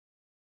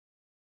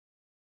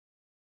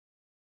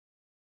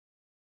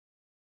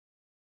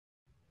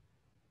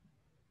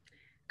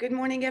Good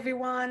morning,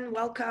 everyone.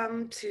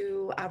 Welcome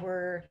to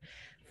our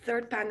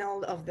third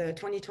panel of the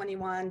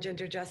 2021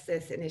 Gender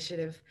Justice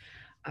Initiative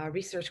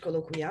Research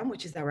Colloquium,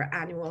 which is our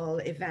annual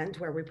event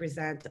where we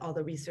present all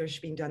the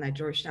research being done at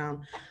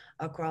Georgetown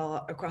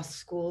across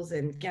schools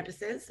and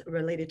campuses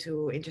related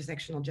to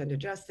intersectional gender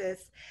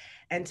justice.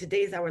 And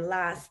today is our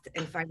last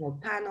and final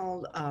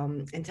panel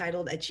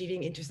entitled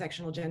Achieving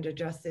Intersectional Gender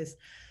Justice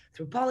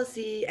Through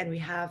Policy. And we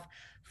have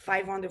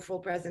 5 wonderful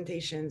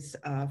presentations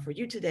for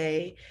you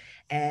today.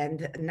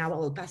 And now I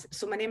will pass.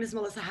 So my name is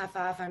Melissa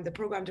Hafaf. I'm the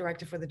program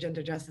director for the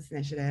Gender Justice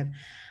Initiative.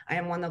 I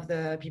am one of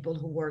the people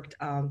who worked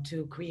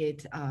to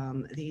create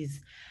these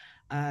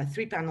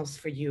 3 panels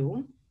for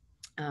you.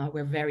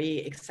 We're very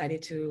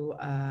excited to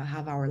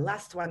have our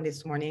last one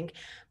this morning.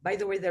 By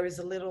the way, there is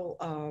a little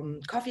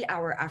coffee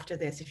hour after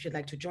this if you'd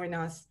like to join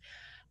us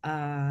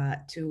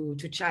to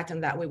chat,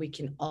 and that way we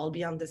can all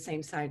be on the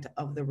same side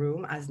of the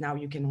room, as now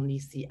you can only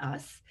see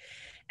us.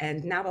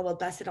 And now I will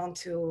pass it on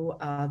to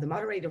the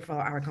moderator for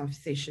our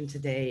conversation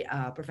today,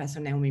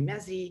 Professor Naomi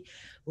Mezey,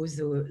 who's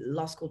a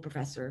law school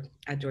professor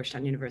at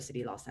Georgetown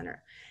University Law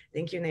Center.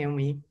 Thank you,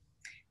 Naomi.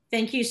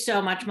 Thank you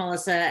so much,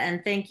 Melissa,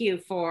 and thank you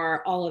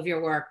for all of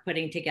your work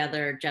putting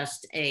together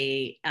just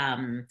a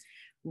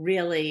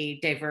really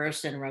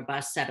diverse and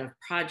robust set of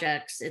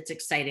projects. It's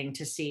exciting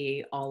to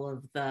see all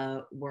of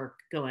the work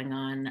going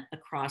on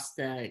across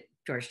the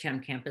Georgetown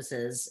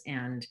campuses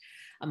and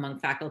among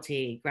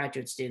faculty,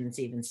 graduate students,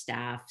 even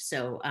staff.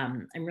 So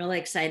I'm really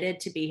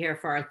excited to be here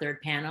for our third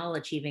panel,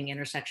 Achieving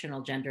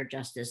Intersectional Gender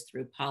Justice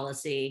Through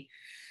Policy.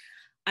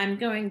 I'm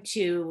going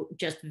to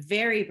just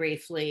very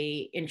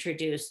briefly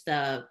introduce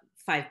the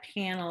 5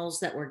 panels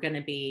that we're going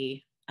to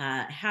be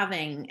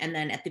having, and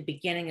then at the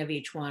beginning of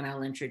each one,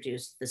 I'll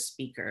introduce the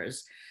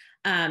speakers.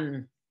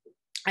 I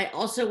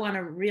also want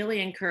to really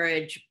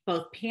encourage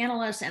both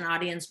panelists and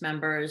audience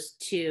members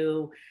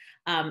to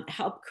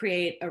help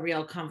create a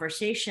real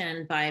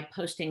conversation by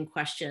posting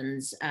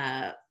questions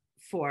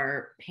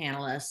for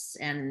panelists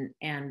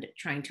and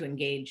trying to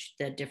engage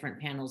the different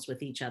panels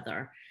with each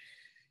other.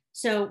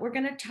 So we're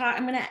going to talk,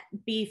 I'm going to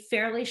be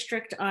fairly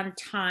strict on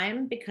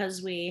time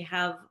because we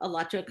have a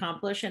lot to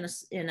accomplish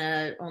in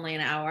only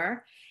an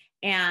hour.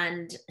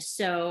 And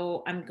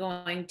so I'm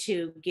going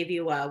to give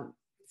you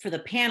for the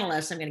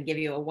panelists, I'm going to give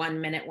you a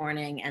 1-minute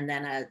warning, and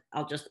then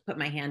I'll just put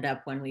my hand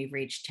up when we've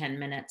reached 10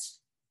 minutes.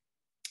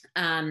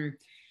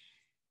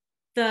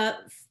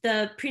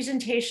 The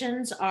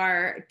presentations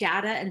are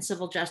Data and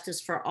Civil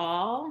Justice for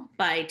All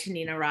by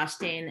Tanina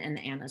Rostain and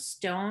Anna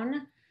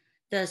Stone.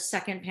 The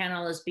second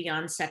panel is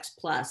Beyond Sex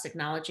Plus,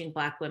 Acknowledging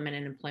Black Women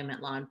in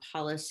Employment Law and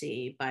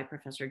Policy by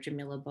Professor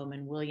Jamillah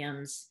Bowman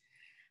Williams.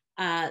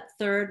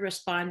 Third,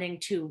 Responding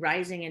to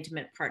Rising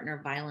Intimate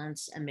Partner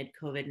Violence Amid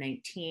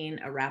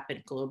COVID-19, a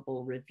Rapid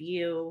Global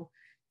Review.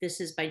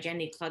 This is by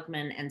Jeni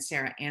Klugman and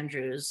Sara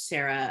Andrews.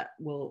 Sara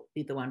will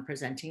be the one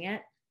presenting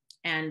it.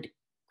 And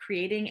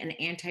Creating an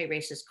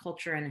Anti-Racist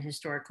Culture in a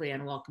Historically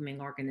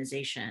Unwelcoming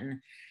Organization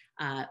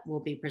will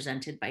be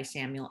presented by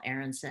Samuel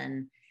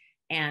Aronson.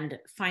 And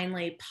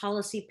finally,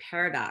 Policy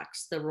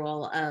Paradox, the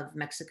role of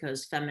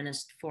Mexico's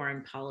feminist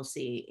foreign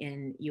policy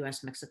in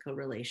US-Mexico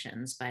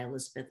relations by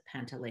Elizabeth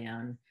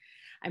Pantaleon.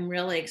 I'm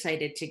really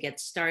excited to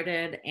get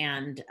started,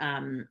 and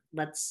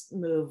let's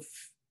move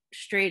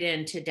straight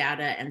into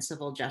Data and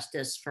Civil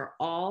Justice for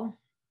All.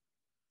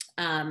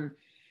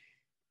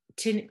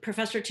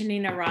 Professor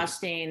Tanina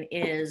Rostain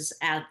is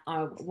at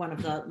one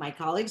of my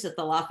colleagues at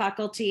the law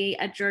faculty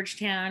at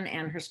Georgetown,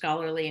 and her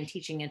scholarly and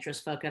teaching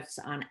interests focus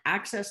on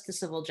access to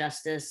civil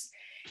justice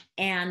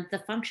and the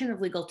function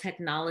of legal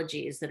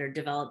technologies that are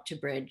developed to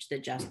bridge the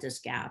justice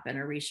gap. And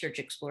her research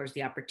explores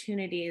the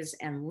opportunities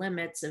and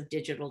limits of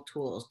digital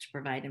tools to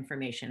provide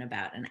information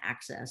about and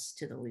access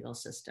to the legal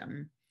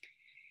system.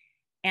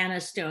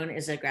 Anna Stone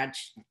is a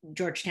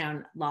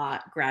Georgetown Law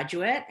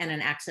graduate and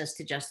an Access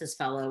to Justice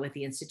Fellow with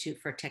the Institute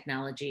for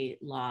Technology,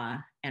 Law,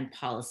 and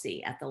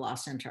Policy at the Law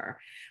Center,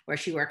 where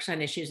she works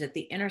on issues at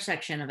the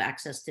intersection of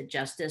access to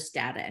justice,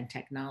 data, and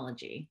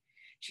technology.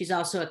 She's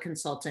also a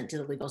consultant to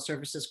the Legal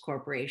Services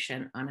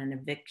Corporation on an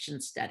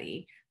eviction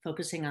study,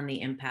 focusing on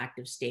the impact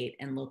of state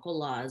and local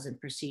laws and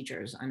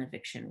procedures on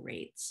eviction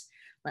rates.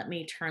 Let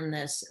me turn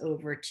this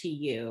over to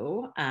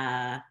you,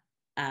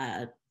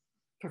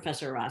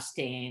 Professor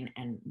Rostain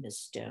and Ms.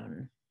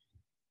 Stone.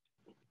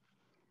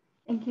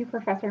 Thank you,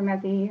 Professor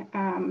Mezey.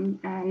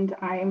 And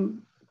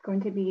I'm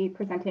going to be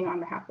presenting on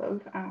behalf of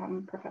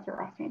Professor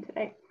Rostain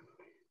today.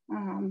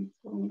 So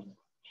let me just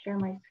share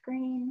my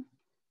screen.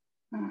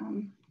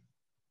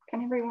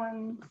 Can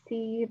everyone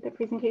see the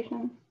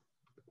presentation?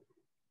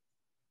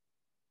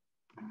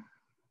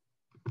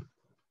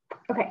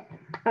 Okay,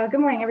 good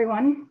morning,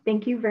 everyone.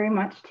 Thank you very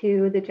much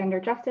to the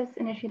Gender Justice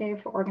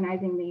Initiative for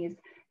organizing these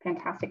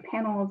fantastic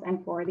panels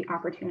and for the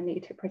opportunity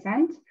to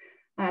present.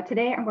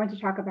 Today, I'm going to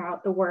talk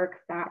about the work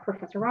that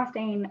Professor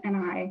Rostain and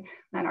I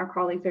and our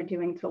colleagues are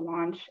doing to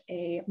launch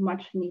a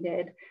much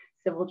needed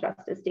civil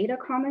justice data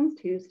commons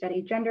to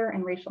study gender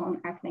and racial and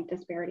ethnic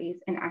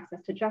disparities in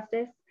access to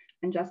justice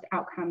and just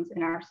outcomes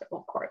in our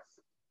civil courts.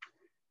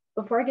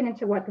 Before I get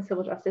into what the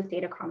Civil Justice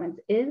Data Commons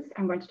is,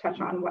 I'm going to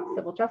touch on what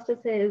civil justice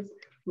is,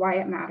 why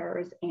it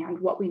matters, and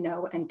what we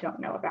know and don't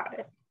know about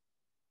it.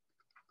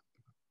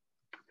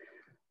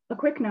 A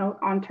quick note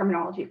on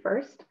terminology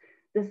first.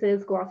 This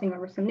is glossing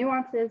over some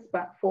nuances,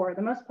 but for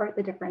the most part,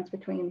 the difference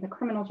between the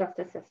criminal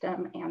justice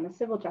system and the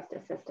civil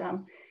justice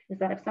system is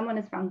that if someone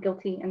is found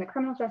guilty in the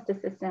criminal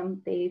justice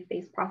system, they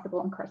face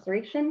possible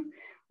incarceration,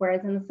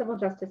 whereas in the civil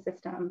justice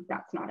system,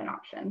 that's not an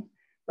option.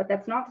 But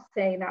that's not to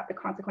say that the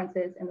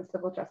consequences in the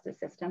civil justice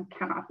system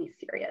cannot be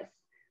serious.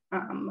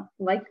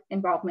 Like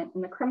involvement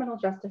in the criminal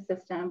justice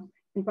system,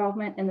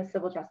 involvement in the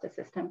civil justice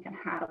system can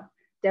have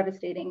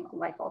devastating,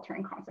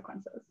 life-altering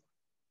consequences.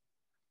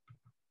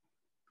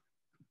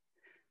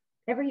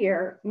 Every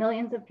year,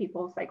 millions of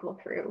people cycle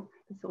through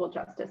the civil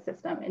justice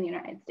system in the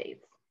United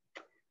States.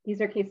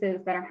 These are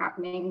cases that are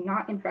happening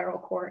not in federal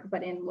court,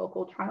 but in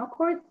local trial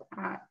courts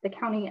at the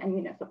county and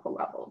municipal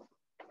levels.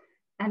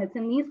 And it's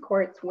in these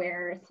courts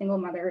where single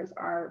mothers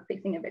are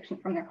facing eviction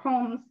from their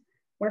homes,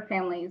 where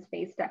families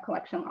face debt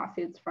collection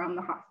lawsuits from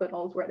the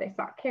hospitals where they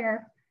sought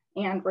care,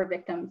 and where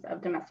victims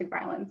of domestic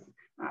violence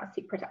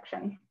seek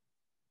protection.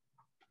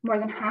 More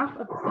than half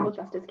of the civil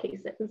justice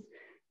cases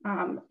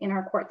in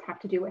our courts have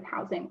to do with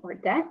housing or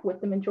debt,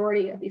 with the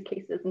majority of these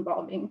cases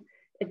involving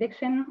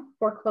eviction,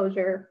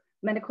 foreclosure,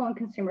 medical and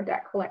consumer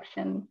debt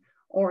collection,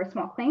 or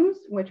small claims,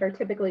 which are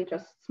typically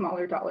just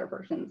smaller dollar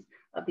versions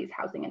of these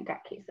housing and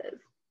debt cases.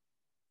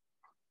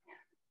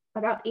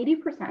 About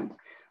 80%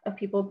 of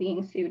people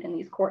being sued in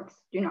these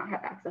courts do not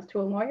have access to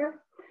a lawyer,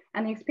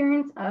 and the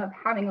experience of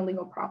having a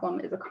legal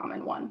problem is a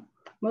common one.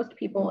 Most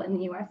people in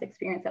the US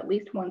experience at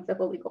least one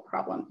civil legal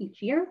problem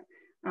each year,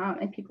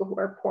 and people who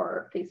are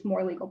poor face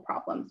more legal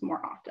problems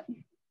more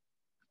often.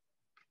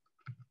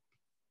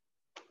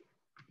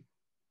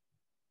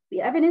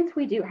 The evidence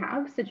we do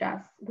have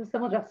suggests the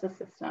civil justice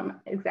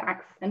system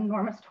exacts an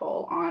enormous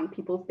toll on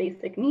people's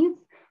basic needs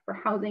for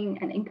housing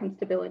and income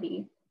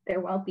stability,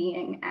 their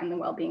well-being, and the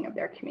well-being of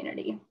their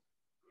community.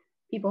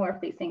 People are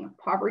facing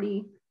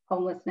poverty,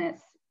 homelessness,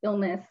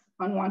 illness,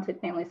 unwanted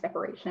family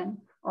separation,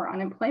 or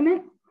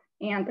unemployment,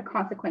 and the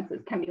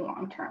consequences can be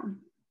long-term.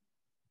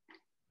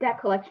 Debt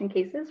collection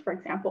cases, for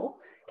example,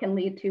 can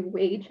lead to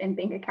wage and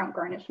bank account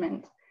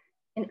garnishment,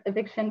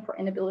 eviction for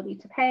inability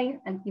to pay,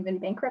 and even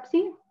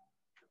bankruptcy.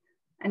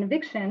 An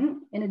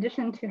eviction, in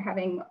addition to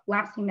having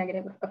lasting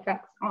negative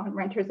effects on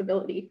renters'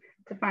 ability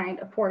to find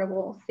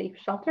affordable, safe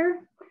shelter,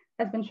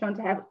 has been shown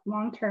to have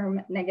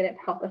long-term negative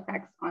health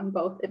effects on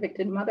both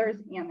evicted mothers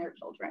and their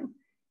children,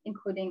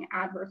 including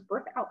adverse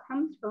birth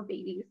outcomes for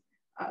babies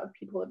of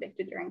people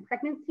evicted during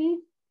pregnancy,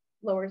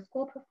 lower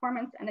school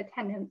performance and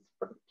attendance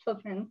for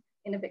children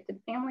in evicted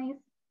families,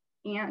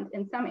 and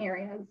in some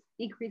areas,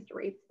 decreased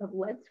rates of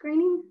lead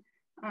screening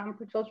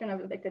for children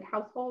of evicted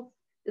households,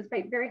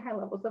 despite very high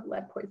levels of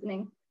lead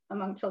poisoning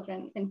among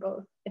children in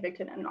both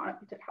evicted and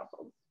non-evicted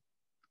households.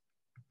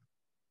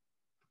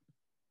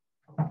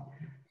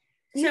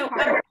 So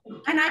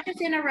can I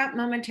just interrupt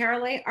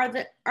momentarily?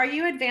 Are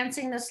you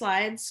advancing the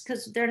slides?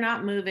 Because they're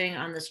not moving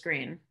on the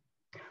screen.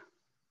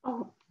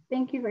 Oh,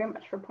 thank you very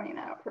much for pointing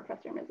that out,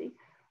 Professor Mezey.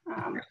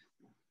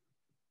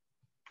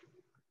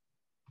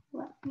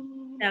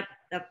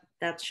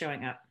 That's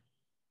showing up.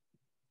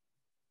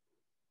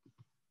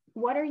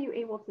 What are you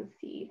able to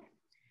see?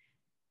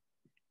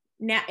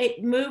 Now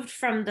it moved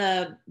from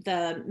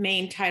the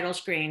main title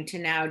screen to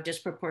now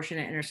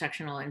disproportionate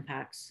intersectional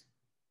impacts.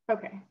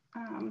 Okay.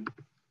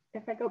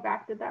 If I go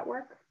back, did that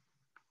work?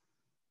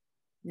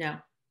 No.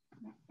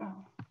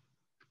 Oh.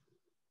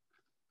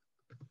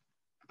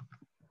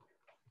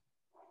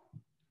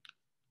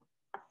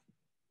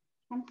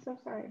 I'm so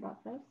sorry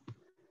about this.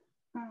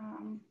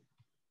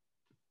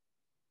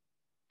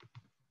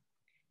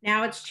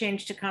 Now it's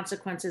changed to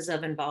consequences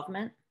of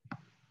involvement.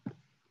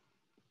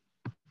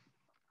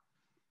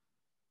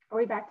 Are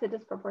we back to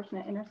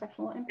disproportionate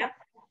intersectional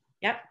impact?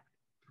 Yep.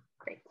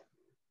 Great.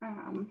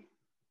 All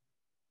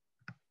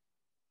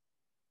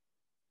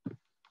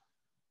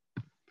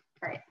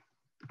right.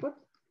 Whoops.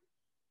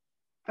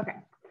 Okay.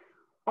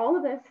 All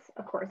of this,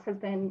 of course, has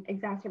been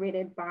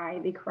exacerbated by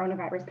the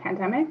coronavirus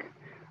pandemic.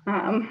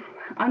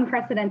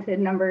 Unprecedented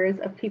numbers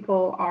of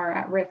people are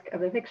at risk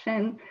of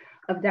eviction,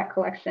 of debt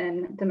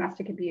collection,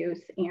 domestic abuse,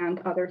 and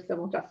other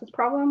civil justice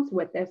problems,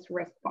 with this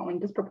risk falling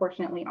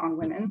disproportionately on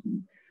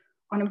women.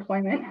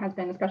 Unemployment has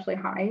been especially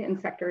high in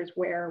sectors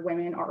where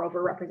women are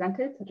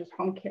overrepresented, such as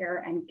home care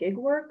and gig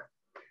work.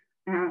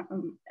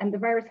 And the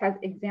virus has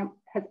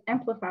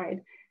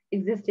amplified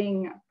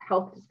existing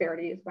health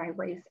disparities by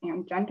race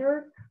and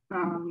gender.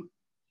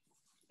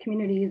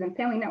 Communities and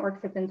family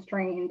networks have been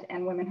strained,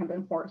 and women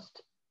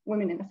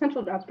in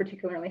essential jobs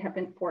particularly have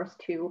been forced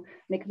to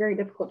make very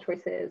difficult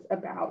choices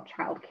about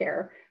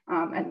childcare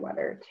and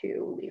whether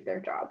to leave their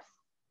jobs.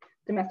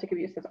 Domestic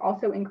abuse has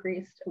also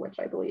increased, which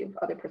I believe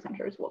other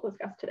presenters will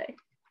discuss today.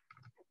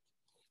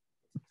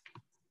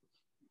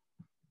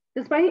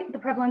 Despite the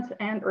prevalence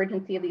and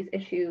urgency of these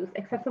issues,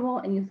 accessible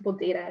and usable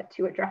data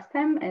to address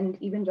them and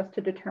even just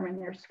to determine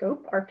their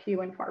scope are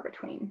few and far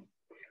between.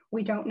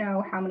 We don't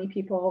know how many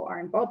people are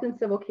involved in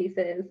civil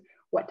cases,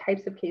 what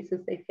types of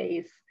cases they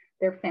face,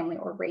 their family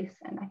or race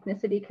and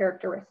ethnicity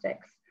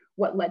characteristics,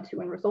 what led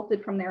to and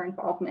resulted from their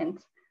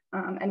involvement,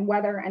 and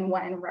whether and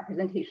when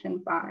representation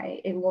by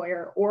a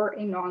lawyer or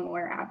a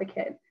non-lawyer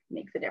advocate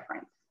makes a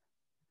difference.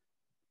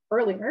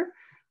 Earlier,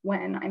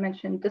 when I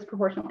mentioned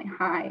disproportionately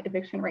high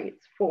eviction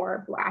rates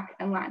for Black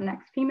and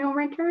Latinx female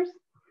renters,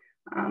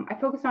 I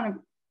focused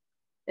on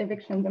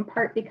evictions in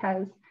part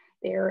because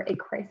they're a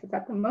crisis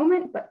at the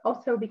moment, but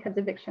also because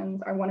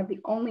evictions are one of the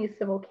only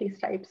civil case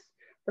types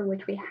for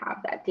which we have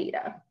that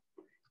data.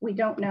 We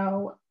don't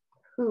know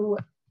who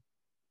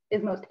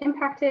is most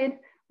impacted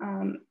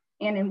and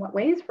in what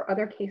ways for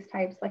other case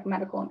types like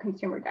medical and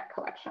consumer debt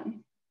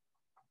collection.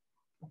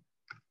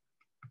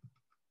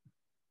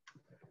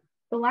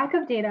 The lack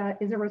of data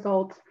is a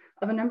result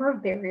of a number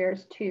of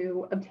barriers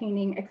to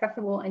obtaining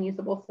accessible and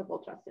usable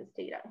civil justice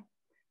data.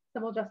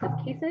 Civil justice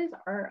cases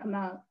are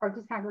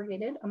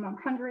disaggregated among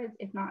hundreds,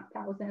 if not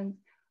thousands,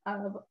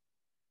 of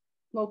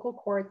local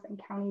courts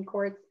and county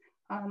courts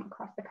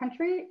across the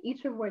country,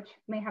 each of which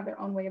may have their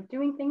own way of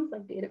doing things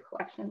like data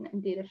collection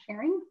and data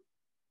sharing.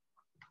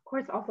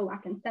 Courts also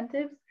lack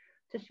incentives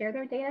to share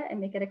their data and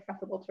make it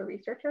accessible to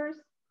researchers.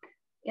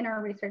 In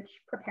our research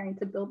preparing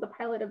to build the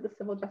pilot of the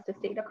Civil Justice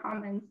Data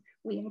Commons,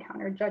 we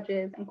encountered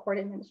judges and court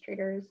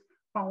administrators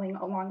falling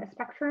along a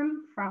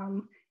spectrum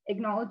from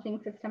acknowledging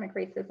systemic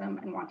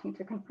racism and wanting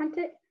to confront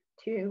it,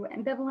 to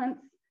ambivalence,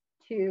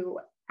 to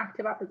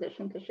active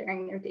opposition to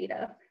sharing their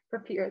data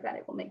for fear that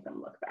it will make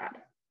them look bad.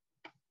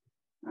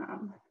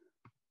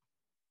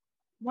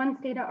 Once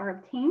data are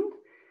obtained,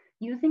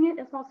 using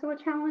it is also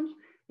a challenge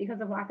because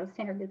of lack of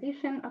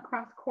standardization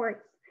across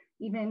courts,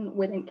 even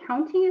within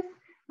counties,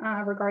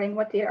 regarding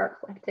what data are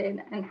collected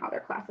and how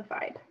they're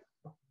classified.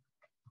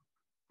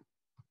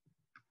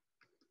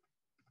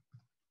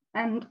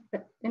 And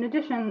in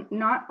addition,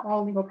 not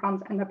all legal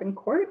problems end up in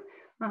court.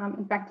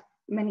 In fact,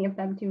 many of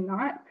them do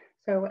not.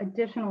 So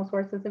additional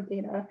sources of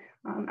data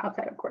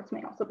outside of courts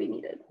may also be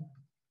needed.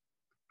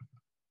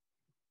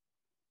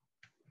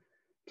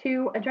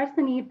 To address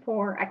the need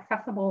for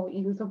accessible,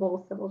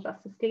 usable civil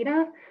justice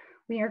data,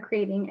 we are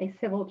creating a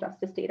Civil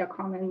Justice Data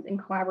Commons in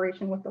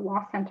collaboration with the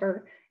Law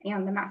Center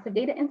and the Massive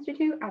Data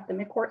Institute at the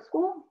McCourt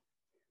School.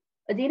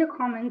 A data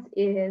commons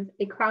is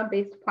a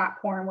cloud-based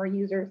platform where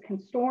users can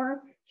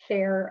store,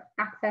 share,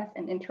 access,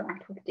 and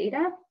interact with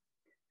data.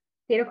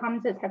 Data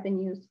commons have been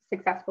used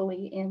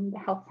successfully in the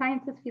health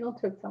sciences field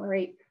to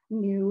accelerate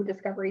new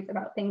discoveries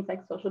about things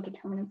like social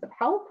determinants of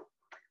health.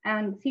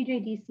 And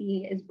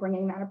CJDC is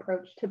bringing that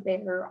approach to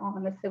bear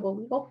on the civil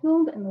legal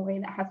field in a way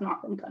that has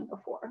not been done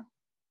before.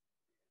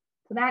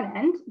 To that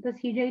end, the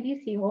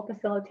CJDC will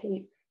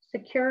facilitate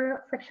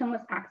secure,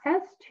 frictionless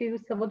access to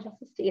civil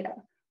justice data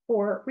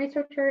for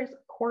researchers,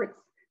 courts,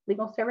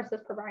 legal services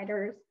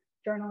providers,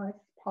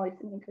 journalists,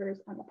 policymakers,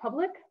 and the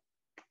public.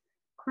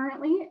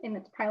 Currently, in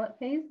its pilot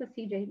phase, the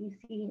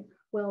CJDC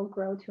will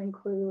grow to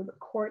include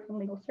court and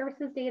legal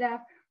services data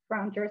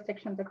from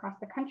jurisdictions across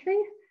the country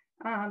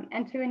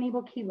and to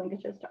enable key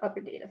linkages to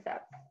other data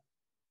sets.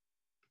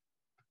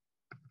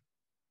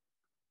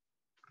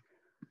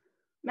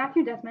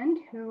 Matthew Desmond,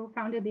 who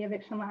founded the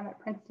Eviction Lab at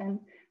Princeton,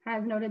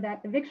 has noted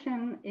that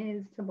eviction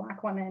is to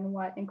Black women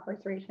what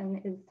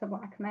incarceration is to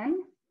Black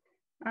men.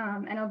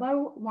 And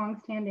although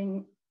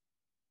longstanding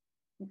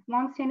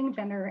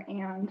gender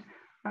and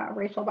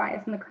racial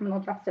bias in the criminal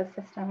justice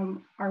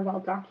system are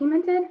well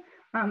documented,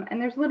 and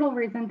there's little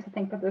reason to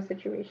think that the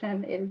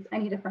situation is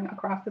any different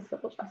across the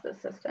civil justice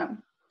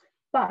system.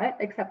 But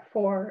except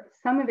for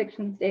some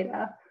evictions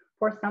data,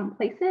 for some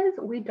places,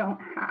 we don't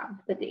have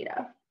the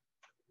data.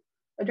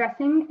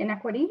 Addressing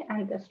inequity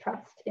and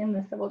distrust in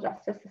the civil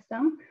justice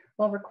system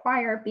will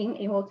require being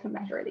able to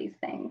measure these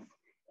things.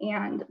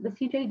 And the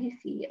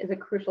CJDC is a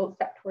crucial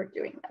step toward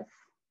doing this.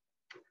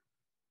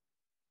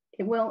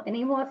 It will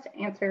enable us to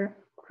answer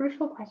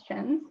crucial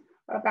questions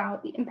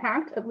about the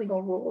impact of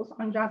legal rules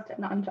on just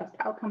and unjust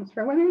outcomes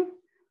for women,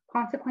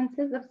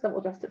 consequences of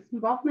civil justice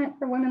involvement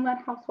for women-led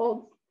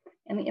households,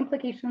 and the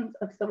implications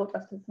of civil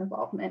justice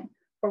involvement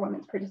for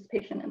women's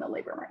participation in the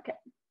labor market.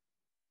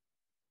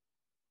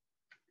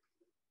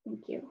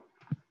 Thank you.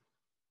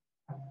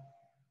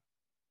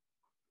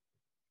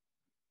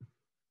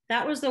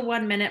 That was the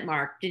 1 minute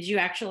mark.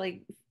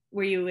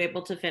 Were you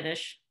able to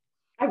finish?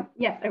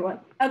 Yes, I was.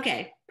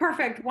 Okay,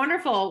 perfect,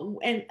 wonderful,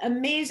 and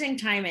amazing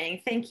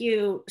timing. Thank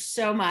you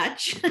so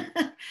much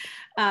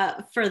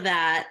for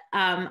that.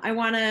 I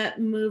wanna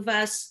move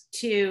us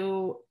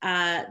to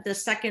the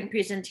second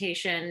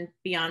presentation,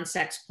 Beyond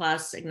Sex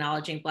Plus,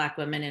 Acknowledging Black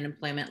Women in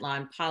Employment Law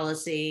and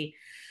Policy.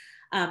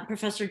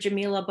 Professor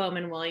Jamillah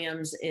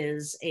Bowman-Williams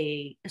is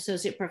an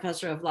associate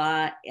professor of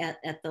law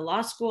at the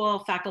law school,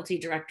 faculty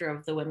director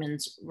of the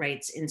Women's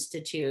Rights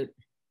Institute.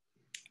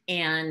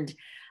 And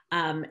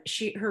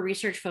her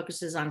research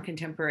focuses on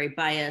contemporary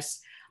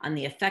bias, on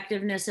the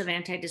effectiveness of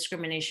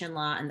anti-discrimination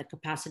law and the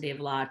capacity of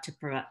law to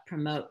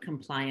promote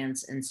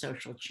compliance and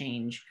social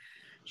change.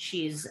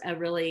 She's a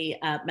really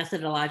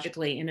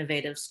methodologically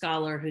innovative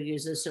scholar who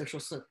uses social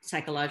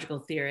psychological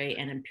theory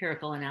and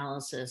empirical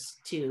analysis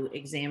to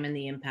examine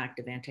the impact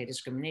of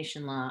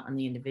anti-discrimination law on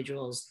the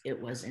individuals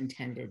it was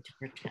intended to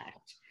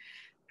protect.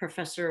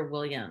 Professor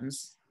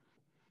Williams.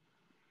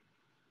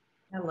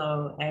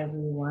 Hello,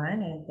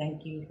 everyone, and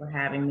thank you for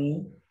having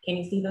me. Can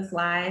you see the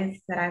slides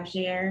that I've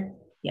shared?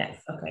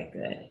 Yes, okay,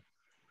 good.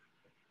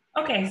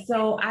 Okay,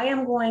 so I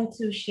am going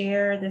to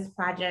share this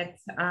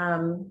project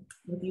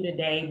with you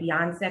today,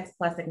 Beyond Sex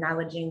Plus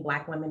Acknowledging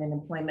Black Women in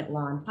Employment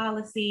Law and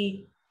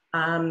Policy.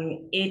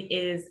 It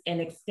is an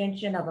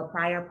extension of a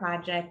prior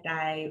project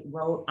I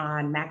wrote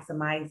on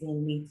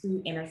maximizing Me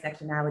Too,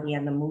 intersectionality,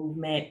 and the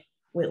movement.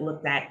 We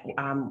looked at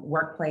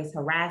workplace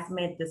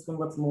harassment. This one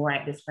looks more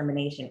at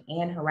discrimination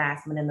and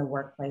harassment in the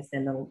workplace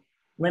and the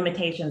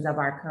limitations of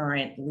our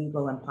current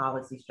legal and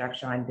policy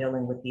structure on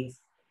dealing with these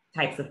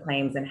types of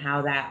claims and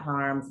how that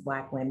harms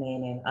Black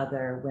women and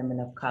other women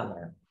of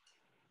color.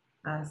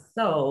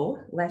 So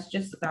let's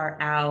just start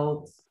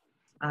out,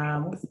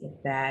 let's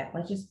get that.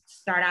 Let's just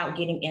start out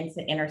getting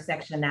into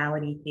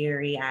intersectionality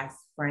theory as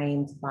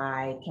framed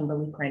by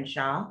Kimberly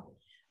Crenshaw.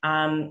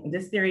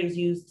 This theory is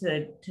used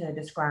to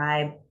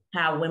describe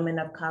how women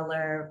of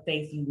color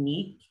face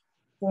unique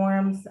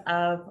forms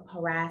of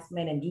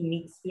harassment and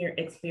unique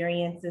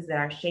experiences that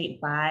are shaped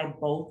by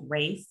both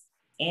race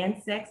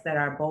and sex, that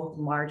are both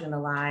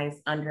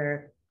marginalized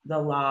under the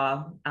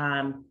law.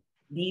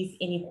 These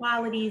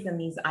inequalities and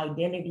these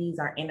identities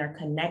are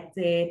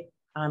interconnected.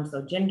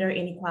 So gender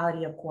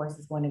inequality, of course,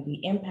 is going to be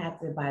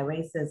impacted by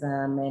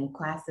racism and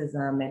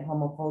classism and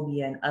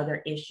homophobia and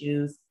other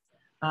issues.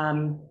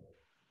 And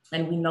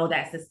we know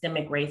that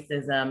systemic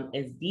racism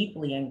is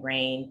deeply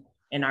ingrained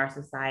in our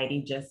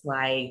society, just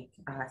like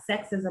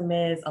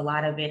sexism is. A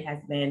lot of it has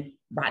been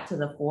brought to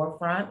the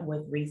forefront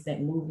with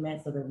recent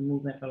movements, so the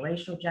movement for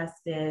racial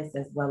justice,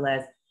 as well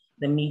as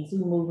the Me Too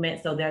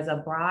movement. So there's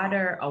a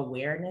broader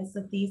awareness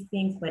of these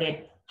things, but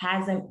it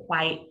hasn't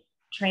quite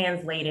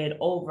translated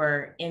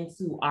over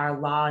into our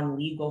law and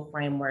legal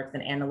frameworks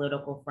and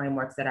analytical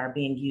frameworks that are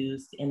being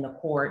used in the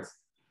courts,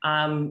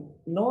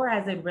 nor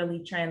has it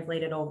really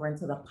translated over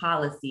into the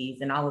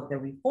policies and all of the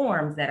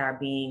reforms that are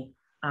being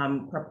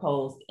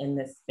proposed in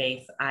this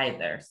space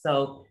either.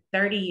 So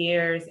 30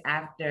 years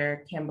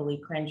after Kimberly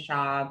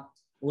Crenshaw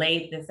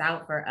laid this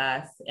out for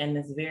us and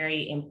this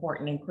very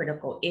important and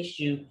critical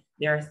issue,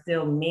 there are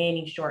still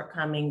many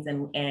shortcomings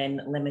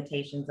and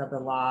limitations of the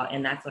law.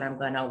 And that's what I'm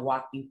gonna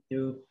walk you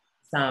through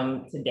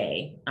some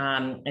today.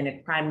 And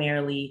it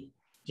primarily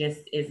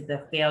just is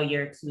the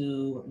failure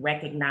to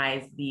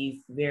recognize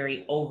these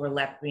very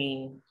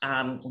overlapping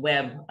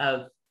web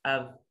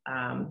of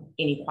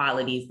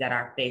inequalities that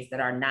are faced that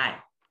are not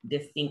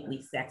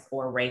distinctly sex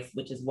or race,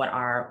 which is what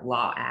our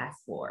law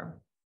asks for.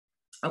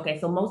 Okay,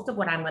 so most of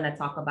what I'm going to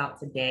talk about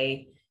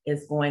today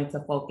is going to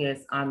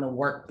focus on the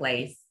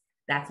workplace.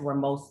 That's where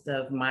most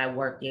of my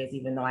work is,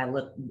 even though I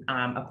look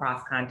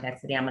across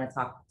context. Today I'm going to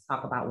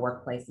talk about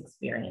workplace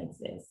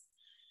experiences.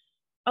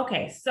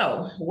 Okay,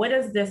 so what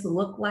does this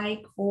look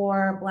like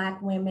for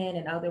Black women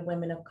and other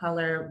women of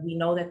color? We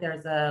know that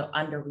there's a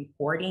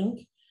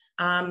underreporting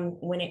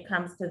when it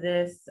comes to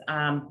this,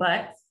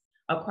 but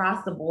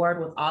across the board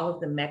with all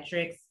of the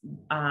metrics,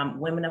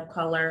 women of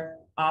color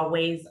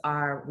always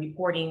are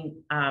reporting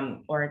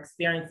or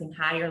experiencing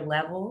higher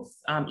levels.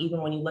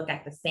 Even when you look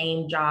at the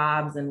same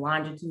jobs and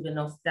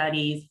longitudinal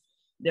studies,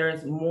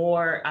 there's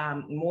more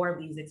of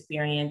these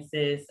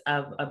experiences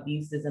of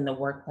abuses in the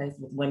workplace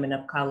with women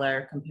of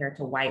color compared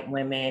to white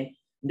women.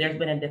 There's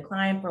been a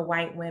decline for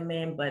white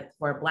women, but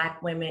for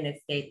Black women, it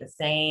stayed the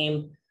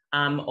same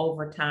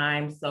over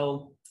time.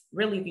 So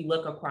really, if you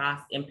look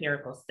across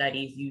empirical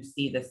studies, you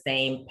see the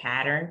same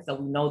pattern. So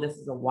we know this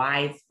is a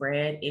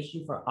widespread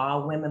issue for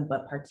all women,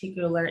 but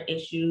particular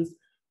issues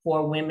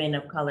for women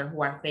of color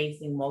who are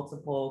facing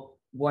multiple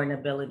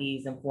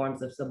vulnerabilities and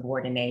forms of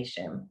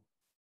subordination.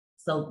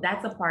 So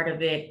that's a part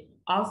of it.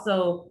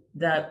 Also,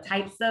 the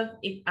types of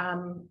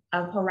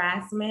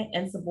harassment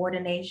and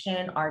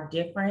subordination are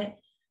different.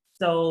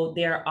 So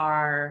there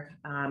are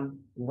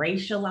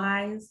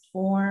racialized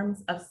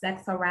forms of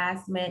sex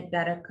harassment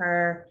that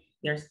occur.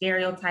 There are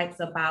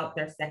stereotypes about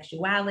their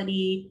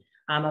sexuality,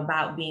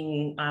 about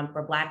being,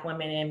 for Black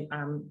women,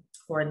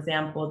 for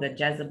example, the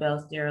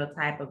Jezebel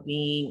stereotype of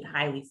being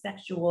highly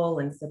sexual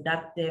and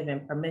seductive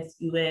and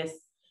promiscuous.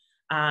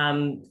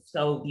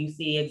 So you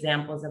see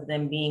examples of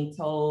them being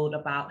told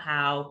about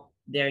how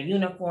their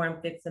uniform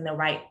fits in the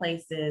right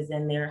places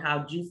and how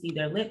juicy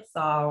their lips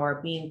are,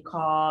 or being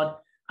called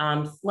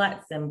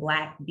sluts and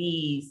black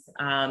bees,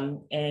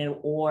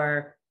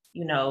 or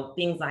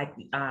things like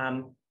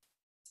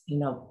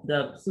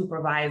the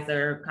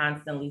supervisor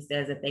constantly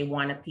says that they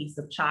want a piece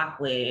of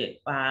chocolate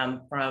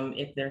from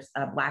if there's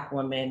a Black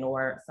woman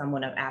or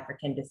someone of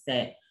African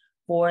descent.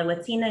 For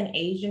Latina and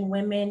Asian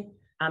women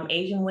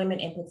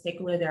in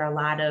particular, there are a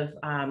lot of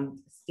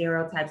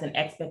stereotypes and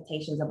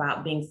expectations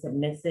about being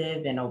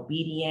submissive and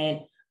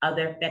obedient,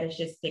 other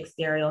fetishistic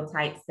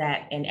stereotypes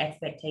and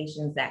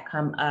expectations that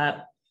come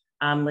up.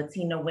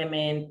 Latina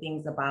women,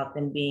 things about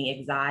them being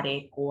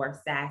exotic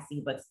or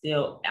sassy, but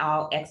still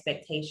all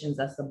expectations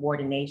of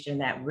subordination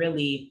that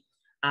really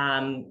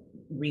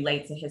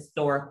relate to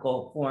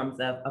historical forms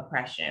of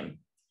oppression.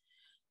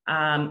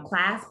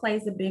 Class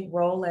plays a big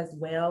role as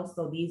well.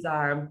 So these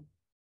are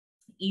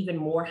even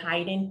more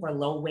heightened for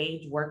low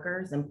wage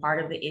workers. And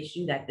part of the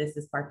issue that this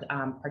is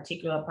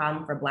particular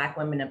problem for Black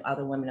women and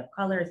other women of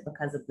color is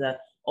because of the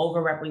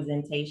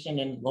overrepresentation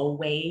in low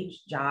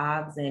wage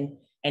jobs and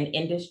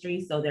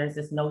industries. So there's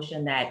this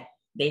notion that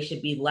they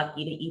should be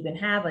lucky to even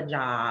have a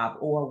job,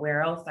 or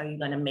where else are you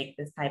going to make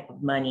this type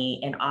of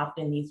money? And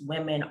often these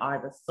women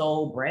are the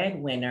sole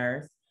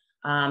breadwinners.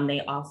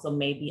 They also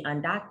may be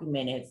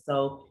undocumented.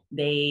 So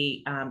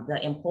they, the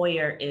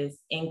employer is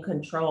in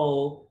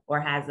control or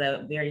has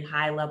a very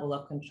high level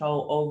of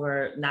control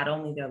over not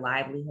only their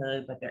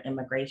livelihood, but their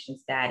immigration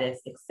status,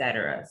 et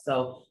cetera.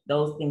 So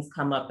those things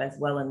come up as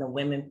well. And the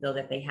women feel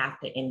that they have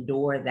to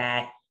endure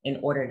that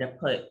in order to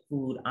put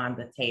food on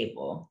the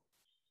table.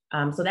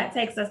 So that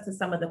takes us to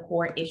some of the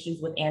core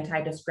issues with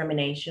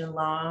anti-discrimination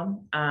law.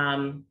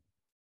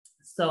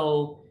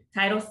 So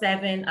Title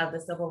VII of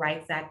the Civil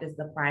Rights Act is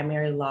the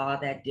primary law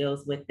that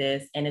deals with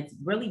this, and it's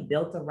really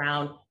built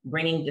around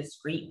bringing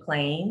discrete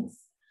claims.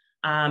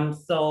 And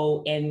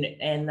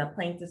the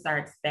plaintiffs are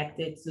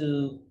expected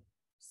to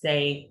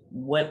say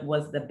what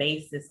was the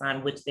basis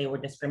on which they were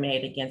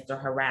discriminated against or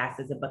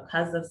harassed. Is it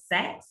because of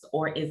sex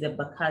or is it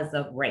because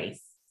of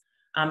race?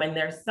 And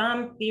there's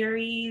some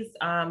theories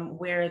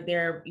where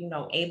they're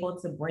able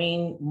to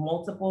bring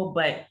multiple,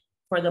 but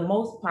for the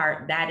most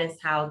part, that is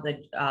how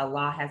the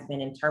law has been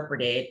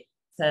interpreted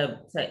to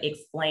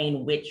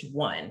explain which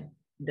one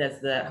does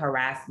the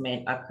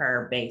harassment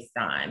occur based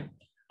on.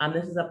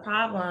 This is a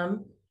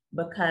problem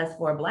because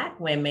for Black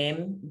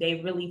women,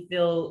 they really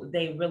feel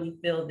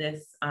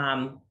this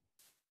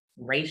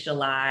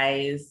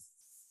racialized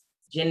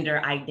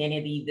gender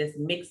identity, this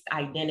mixed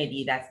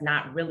identity that's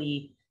not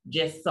really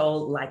just so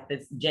like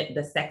this,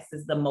 the sex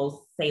is the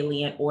most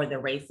salient or the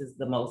race is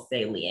the most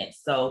salient.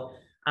 So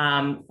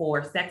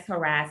for sex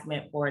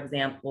harassment, for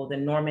example, the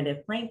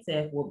normative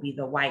plaintiff will be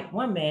the white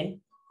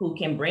woman who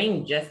can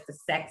bring just the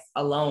sex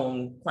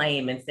alone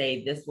claim and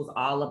say, this was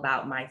all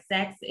about my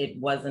sex. It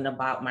wasn't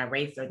about my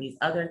race or these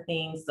other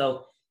things.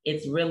 So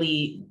it's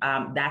really,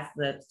 that's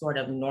the sort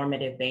of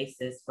normative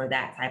basis for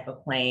that type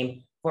of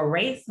claim. For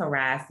race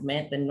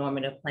harassment, the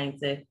normative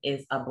plaintiff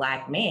is a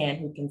Black man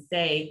who can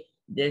say,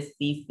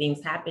 these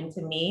things happened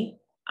to me,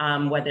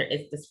 whether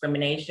it's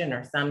discrimination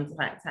or some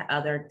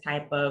other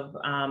type of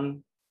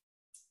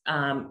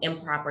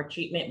improper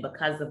treatment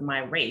because of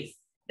my race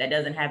that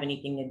doesn't have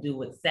anything to do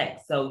with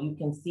sex. So you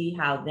can see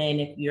how then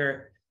if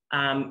you're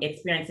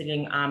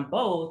experiencing on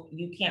both,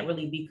 you can't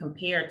really be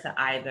compared to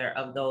either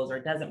of those, or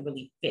it doesn't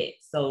really fit.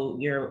 So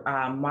you're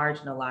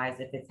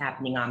marginalized if it's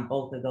happening on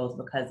both of those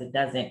because it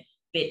doesn't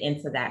fit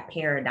into that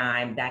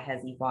paradigm that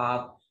has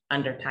evolved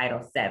under Title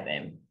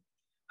VII.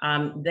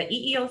 The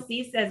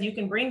EEOC says you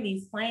can bring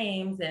these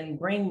claims and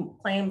bring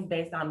claims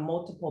based on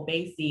multiple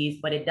bases,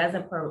 but it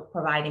doesn't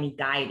provide any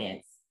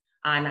guidance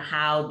on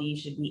how these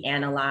should be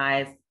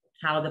analyzed,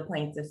 how the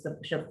plaintiffs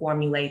should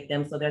formulate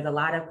them. So there's a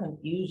lot of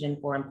confusion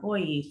for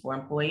employees, for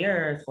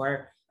employers,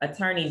 for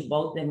attorneys,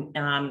 both in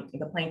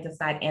the plaintiff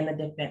side and the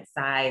defense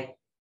side,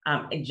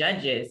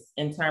 judges,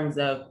 in terms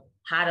of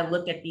how to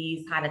look at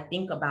these, how to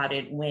think about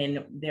it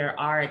when there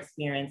are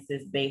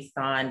experiences based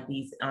on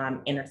these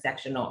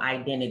intersectional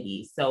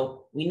identities.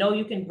 So we know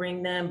you can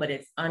bring them, but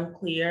it's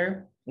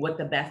unclear what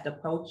the best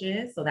approach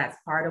is. So that's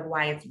part of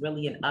why it's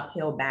really an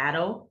uphill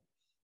battle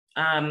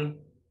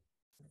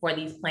for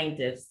these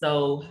plaintiffs.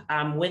 So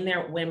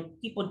when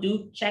people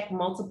do check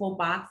multiple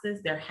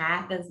boxes, they're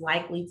half as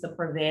likely to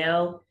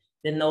prevail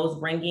than those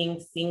bringing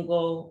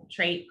single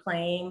trait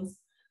claims.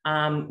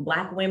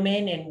 Black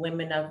women and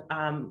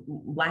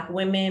Black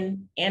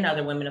women and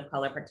other women of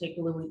color,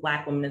 particularly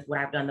Black women, is what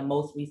I've done the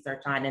most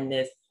research on in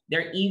this.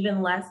 They're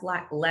even less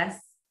likely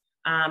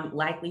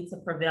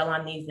to prevail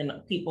on these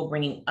than people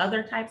bringing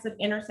other types of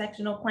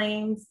intersectional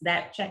claims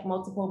that check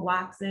multiple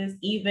boxes,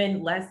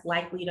 even less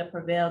likely to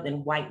prevail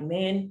than white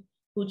men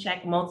who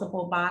check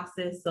multiple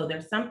boxes. So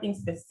there's something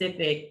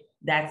specific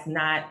that's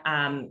not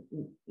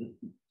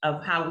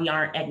of how we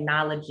aren't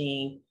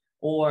acknowledging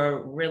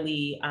or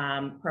really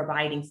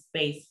providing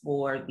space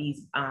for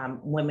these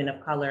women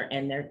of color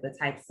and the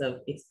types of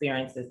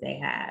experiences they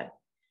have.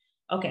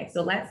 Okay,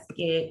 so let's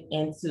get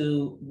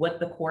into what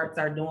the courts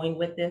are doing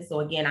with this.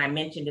 So again, I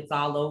mentioned it's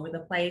all over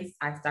the place.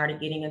 I started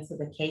getting into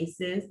the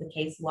cases, the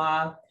case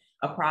law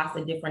across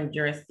the different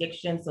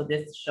jurisdictions. So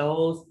this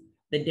shows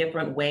the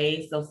different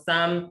ways. So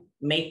some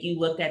make you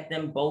look at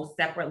them both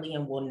separately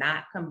and will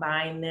not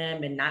combine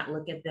them and not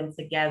look at them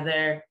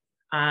together.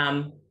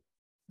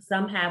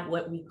 Some have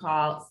what we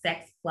call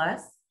sex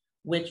plus,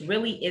 which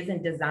really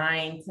isn't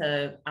designed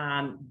to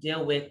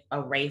deal with a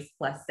race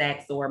plus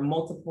sex or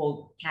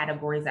multiple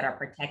categories that are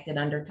protected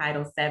under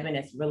Title VII.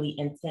 It's really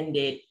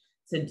intended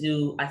to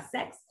do a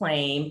sex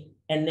claim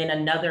and then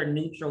another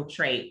neutral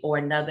trait or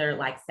another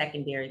like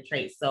secondary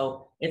trait.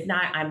 So it's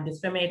not, I'm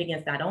discriminated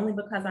against not only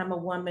because I'm a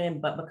woman,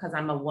 but because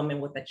I'm a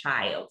woman with a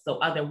child. So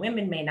other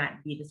women may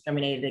not be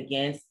discriminated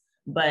against,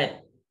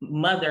 but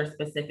mothers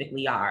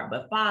specifically are,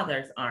 but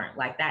fathers aren't,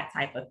 like that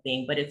type of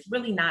thing. But it's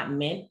really not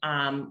meant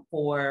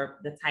for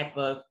the type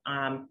of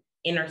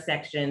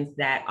intersections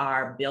that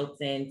are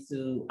built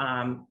into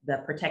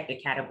the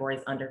protected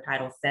categories under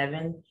Title VII.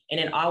 And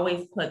it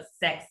always puts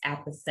sex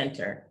at the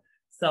center.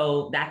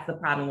 So that's the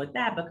problem with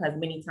that, because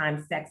many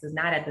times sex is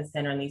not at the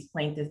center, and these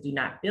plaintiffs do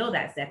not feel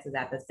that sex is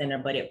at the center,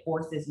 but it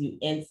forces you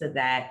into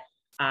that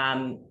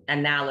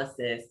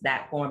analysis,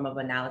 that form of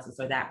analysis,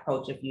 or that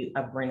approach if you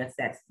bring a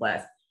sex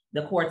plus.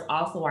 The courts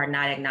also are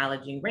not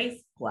acknowledging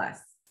race plus.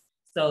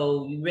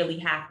 So you really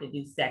have to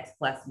do sex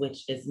plus,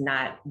 which is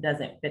not,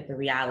 doesn't fit the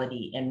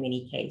reality in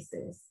many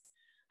cases.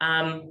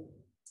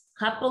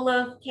 Couple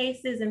of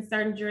cases in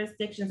certain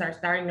jurisdictions are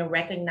starting to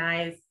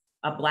recognize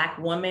a Black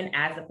woman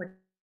as a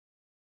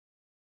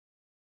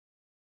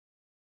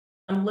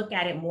look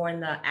at it more in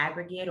the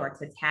aggregate or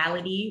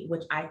totality,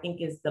 which I think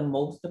is the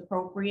most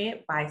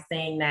appropriate, by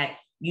saying that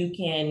you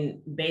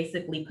can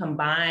basically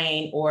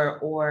combine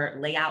or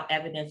lay out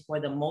evidence for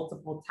the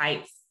multiple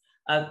types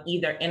of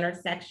either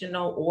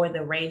intersectional or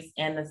the race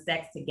and the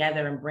sex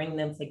together and bring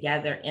them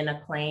together in a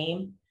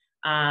claim,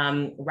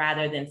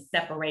 rather than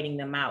separating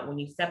them out. When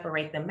you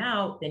separate them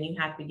out, then you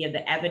have to give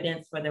the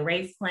evidence for the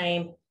race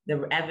claim,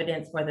 the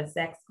evidence for the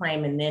sex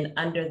claim, and then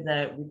under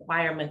the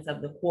requirements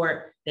of the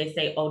court, they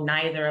say, oh,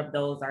 neither of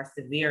those are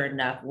severe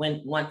enough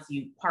once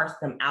you parse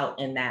them out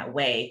in that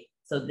way.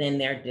 So then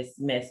they're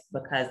dismissed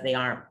because they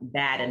aren't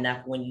bad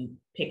enough when you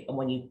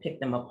pick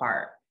them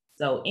apart.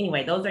 So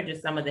anyway, those are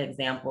just some of the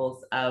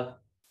examples of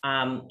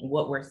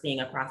what we're seeing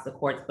across the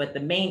courts. But the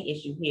main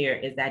issue here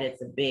is that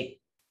it's a big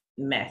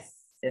mess,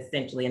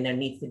 essentially, and there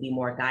needs to be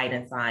more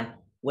guidance on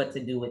what to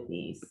do with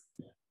these.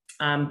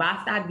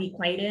 Bostock v.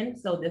 Clayton.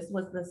 So this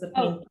was the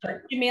Supreme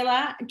Court.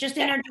 Jamillah, just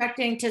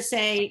interjecting to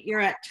say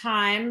you're at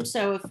time.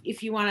 So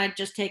if you want to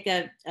just take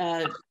a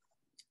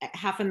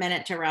half a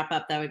minute to wrap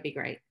up, that would be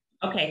great.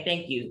 Okay,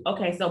 thank you.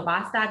 Okay, so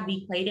Bostock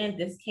v. Clayton,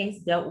 this case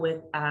dealt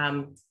with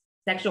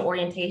sexual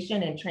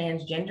orientation and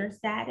transgender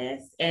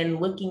status, and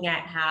looking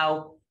at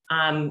how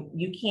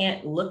you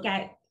can't look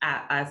at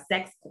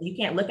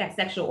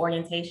sexual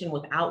orientation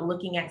without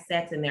looking at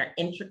sex, and they're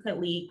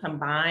intricately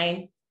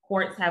combined.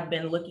 Courts have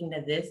been looking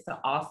at this to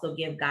also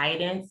give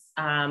guidance.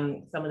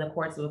 Some of the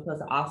courts of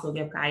appeals to also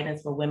give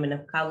guidance for women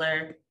of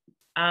color.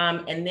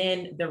 And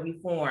then the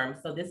reform.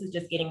 So this is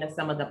just getting to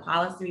some of the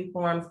policy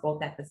reforms,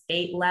 both at the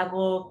state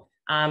level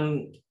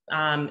and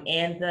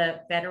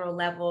the federal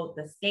level.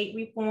 The state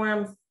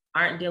reforms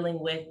aren't dealing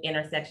with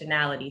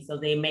intersectionality. So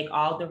they make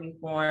all the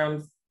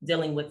reforms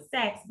dealing with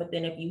sex, but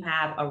then if you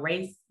have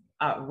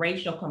a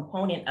racial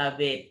component of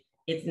it,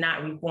 it's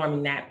not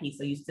reforming that piece.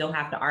 So you still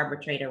have to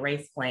arbitrate a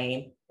race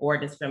claim or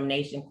a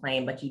discrimination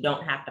claim, but you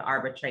don't have to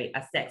arbitrate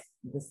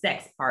the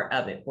sex part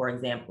of it, for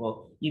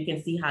example. You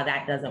can see how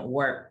that doesn't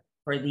work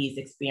for these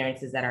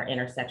experiences that are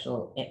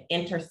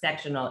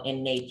intersectional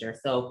in nature.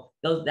 So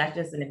that's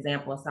just an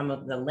example of some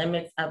of the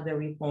limits of the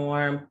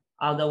reform,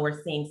 although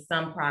we're seeing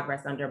some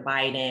progress under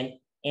Biden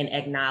in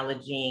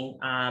acknowledging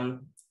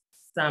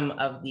some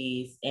of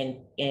these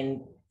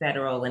in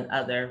federal and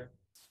other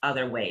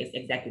ways,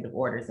 executive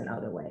orders and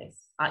other ways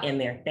in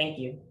there. Thank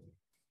you.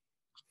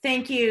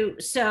 Thank you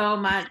so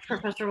much,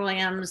 Professor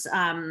Williams.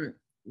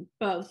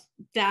 Both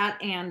that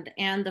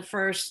and the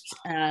first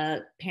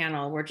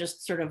panel were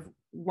just sort of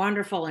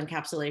wonderful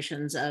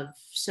encapsulations of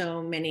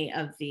so many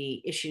of the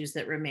issues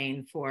that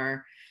remain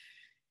for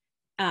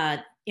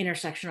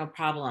intersectional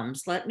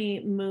problems. Let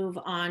me move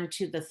on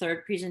to the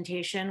third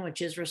presentation,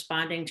 which is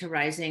responding to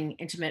rising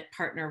intimate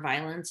partner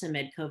violence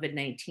amid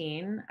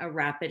COVID-19, a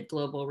rapid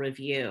global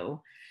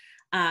review.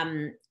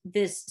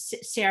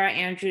 Sara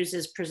Andrews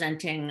is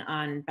presenting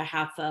on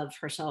behalf of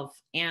herself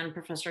and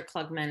Professor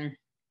Klugman.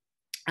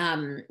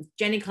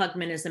 Jeni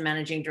Klugman is the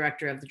managing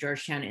director of the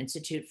Georgetown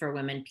Institute for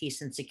Women,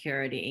 Peace and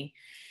Security,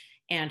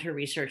 and her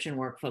research and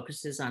work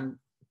focuses on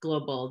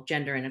global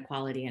gender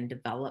inequality and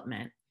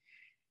development.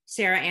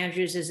 Sara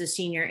Andrews is a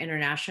senior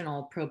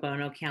international pro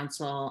bono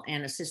counsel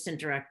and assistant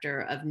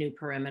director of New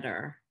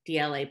Perimeter,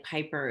 DLA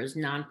Piper's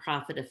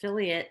nonprofit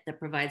affiliate that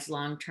provides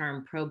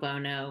long-term pro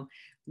bono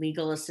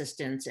legal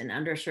assistance in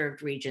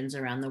underserved regions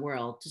around the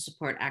world to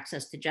support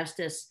access to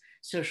justice,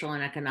 social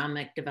and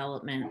economic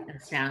development,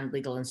 and sound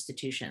legal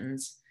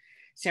institutions.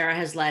 Sara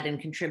has led and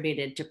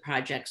contributed to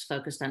projects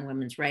focused on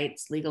women's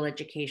rights, legal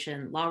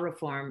education, law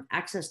reform,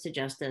 access to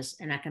justice,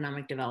 and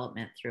economic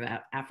development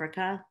throughout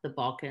Africa, the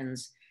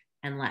Balkans,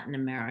 and Latin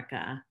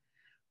America.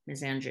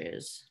 Ms.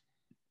 Andrews.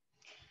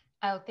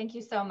 Oh, thank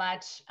you so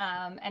much.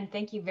 And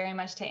thank you very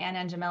much to Anna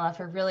and Jamillah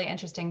for really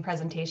interesting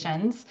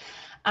presentations.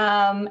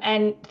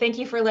 And thank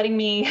you for letting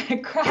me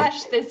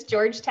crash this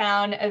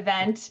Georgetown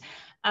event.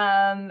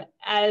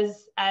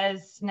 As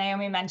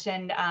Naomi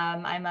mentioned,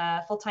 I'm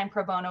a full-time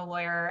pro bono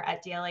lawyer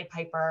at DLA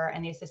Piper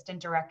and the assistant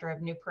director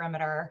of New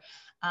Perimeter,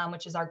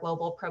 which is our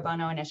global pro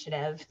bono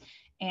initiative.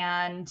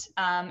 And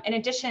in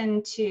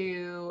addition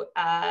to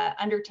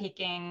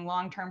undertaking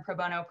long-term pro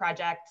bono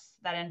projects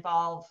that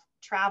involve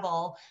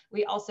travel,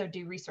 we also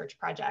do research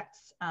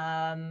projects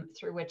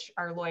through which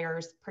our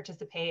lawyers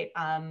participate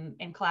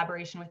in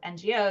collaboration with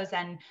NGOs.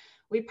 And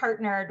we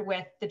partnered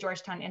with the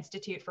Georgetown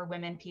Institute for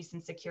Women, Peace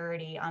and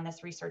Security on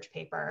this research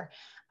paper.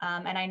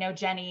 And I know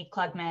Jeni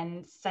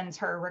Klugman sends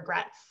her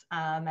regrets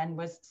and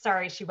was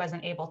sorry she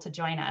wasn't able to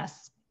join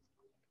us.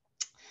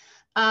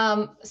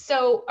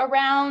 So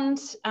around,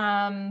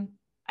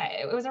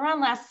 it was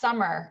around last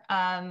summer,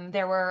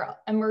 there were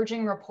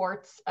emerging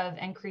reports of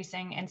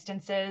increasing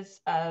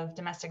instances of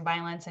domestic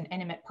violence and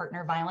intimate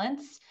partner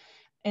violence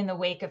in the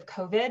wake of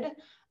COVID.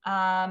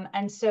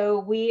 And so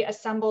we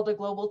assembled a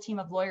global team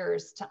of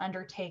lawyers to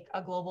undertake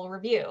a global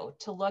review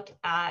to look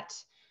at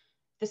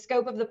the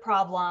scope of the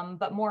problem,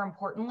 but more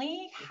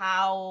importantly,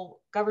 how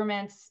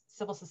governments,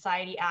 civil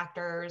society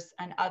actors,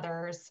 and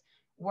others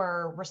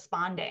were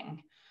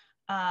responding.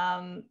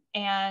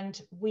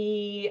 And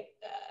we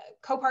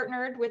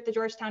co-partnered with the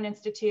Georgetown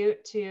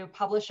Institute to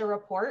publish a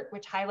report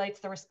which highlights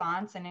the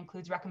response and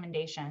includes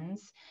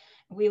recommendations.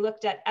 We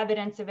looked at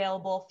evidence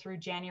available through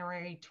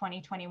January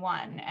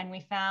 2021, and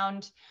we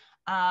found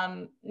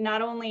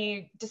not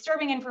only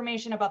disturbing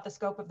information about the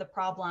scope of the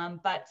problem,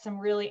 but some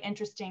really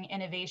interesting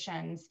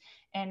innovations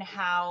in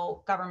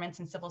how governments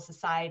and civil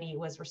society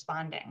was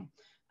responding.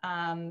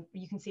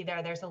 You can see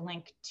there's a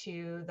link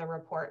to the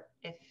report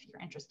if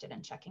you're interested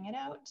in checking it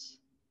out.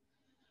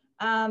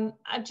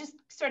 I'll just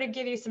sort of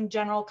give you some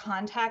general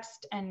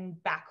context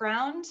and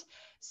background.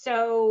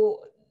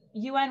 So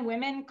UN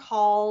Women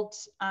called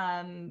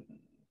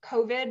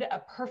COVID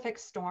a perfect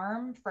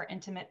storm for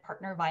intimate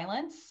partner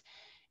violence.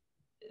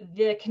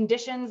 The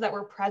conditions that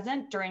were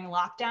present during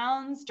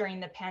lockdowns, during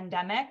the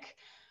pandemic,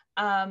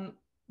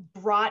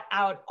 brought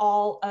out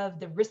all of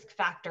the risk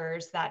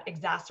factors that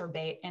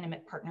exacerbate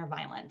intimate partner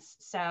violence.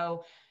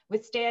 So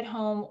with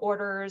stay-at-home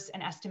orders,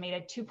 an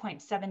estimated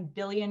 2.7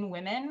 billion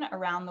women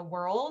around the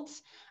world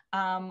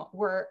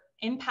were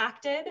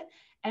impacted.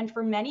 And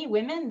for many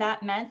women,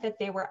 that meant that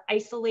they were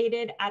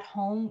isolated at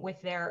home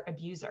with their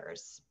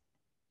abusers.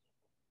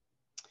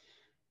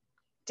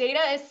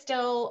 Data is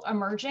still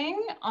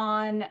emerging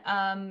on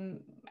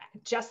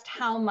just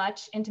how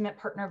much intimate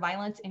partner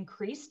violence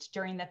increased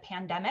during the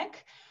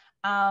pandemic.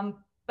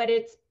 But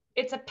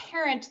it's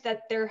apparent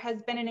that there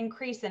has been an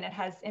increase and it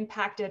has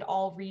impacted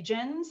all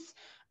regions.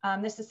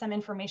 This is some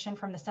information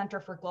from the Center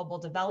for Global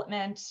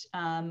Development,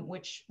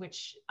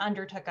 which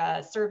undertook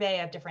a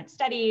survey of different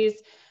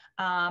studies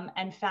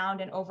and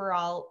found an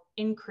overall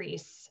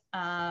increase.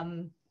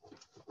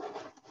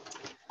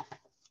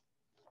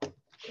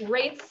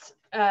 Rates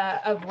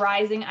of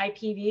rising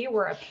IPV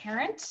were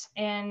apparent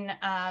in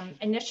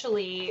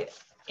initially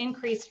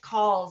increased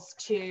calls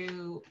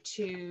to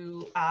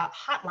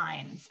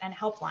hotlines and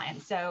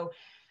helplines. So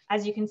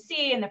as you can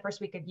see in the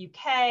first week of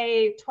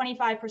UK,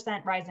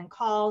 25% rise in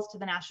calls to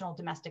the National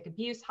Domestic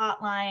Abuse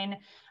Hotline,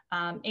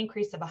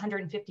 increase of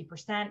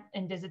 150%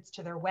 in visits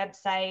to their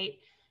website.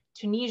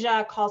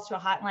 Tunisia, calls to a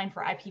hotline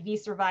for IPV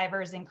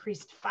survivors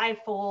increased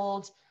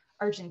fivefold.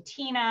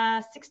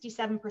 Argentina,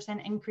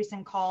 67% increase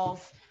in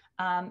calls.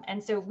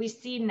 And so we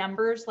see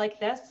numbers like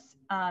this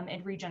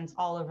in regions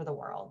all over the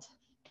world.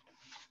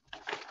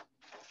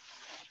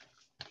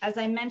 As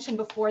I mentioned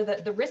before,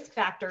 the risk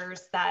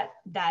factors that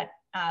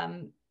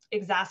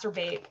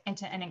exacerbate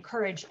and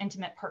encourage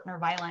intimate partner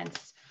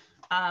violence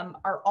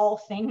are all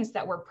things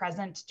that were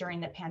present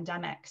during the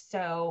pandemic.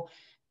 So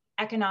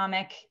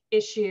economic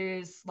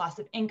issues, loss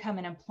of income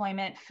and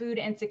employment, food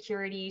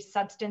insecurity,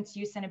 substance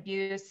use and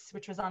abuse,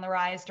 which was on the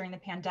rise during the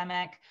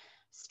pandemic,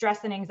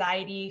 stress and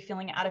anxiety,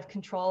 feeling out of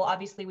control.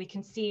 Obviously, we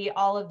can see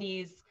all of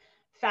these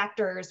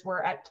factors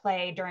were at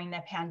play during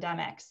the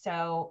pandemic.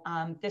 So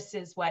this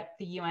is what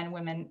the UN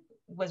Women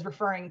was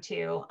referring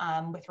to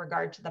with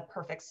regard to the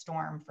perfect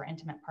storm for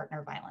intimate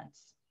partner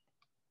violence.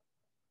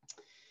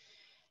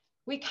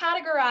 We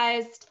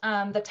categorized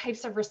the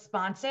types of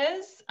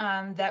responses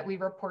that we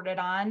reported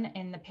on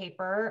in the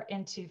paper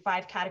into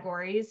 5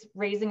 categories: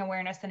 raising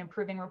awareness and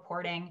improving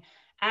reporting,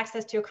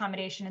 access to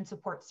accommodation and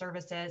support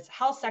services,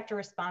 health sector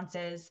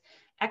responses,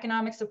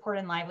 economic support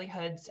and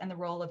livelihoods, and the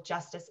role of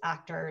justice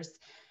actors.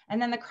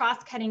 And then the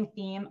cross-cutting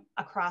theme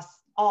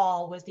across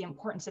all was the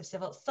importance of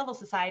civil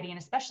society and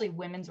especially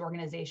women's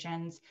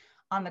organizations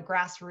on the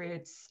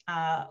grassroots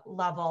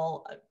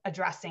level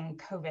addressing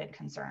COVID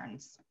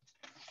concerns.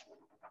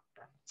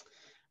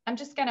 I'm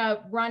just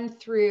gonna run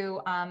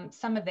through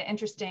some of the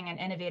interesting and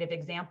innovative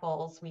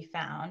examples we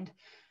found.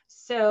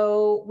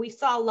 So we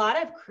saw a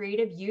lot of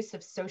creative use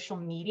of social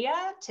media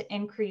to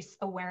increase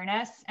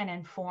awareness and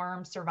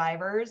inform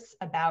survivors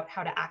about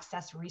how to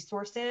access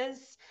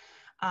resources.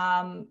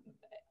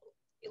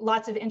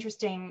 Lots of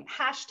interesting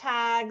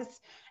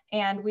hashtags,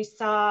 and we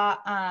saw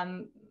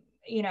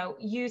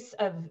use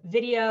of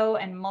video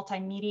and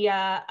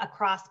multimedia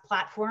across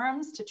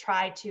platforms to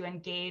try to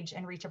engage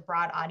and reach a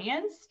broad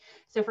audience.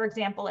 So for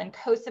example, in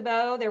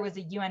Kosovo, there was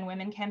a UN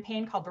Women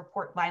campaign called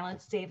Report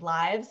Violence, Save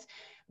Lives,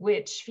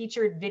 which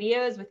featured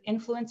videos with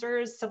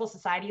influencers, civil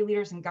society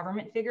leaders, and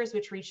government figures,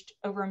 which reached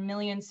over 1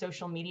 million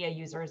social media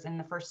users in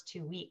the first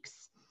 2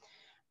 weeks.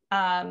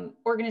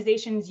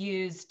 Organizations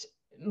used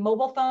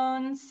mobile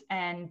phones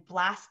and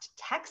blast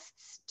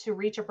texts to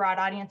reach a broad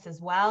audience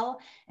as well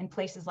in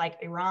places like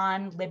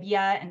Iran,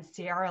 Libya, and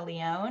Sierra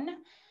Leone.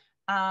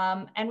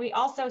 And we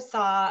also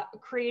saw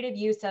creative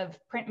use of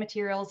print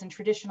materials and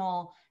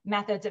traditional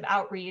methods of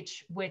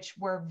outreach, which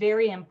were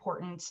very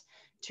important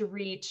to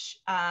reach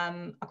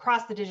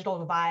across the digital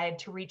divide,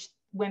 to reach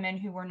women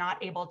who were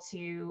not able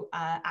to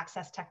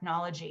access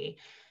technology.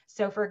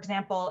 So for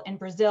example, in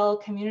Brazil,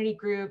 community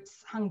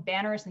groups hung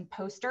banners and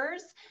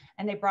posters,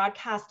 and they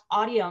broadcast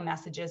audio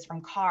messages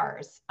from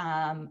cars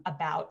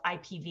about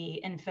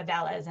IPV in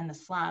favelas and the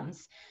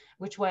slums,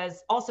 which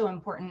was also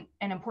an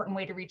important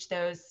way to reach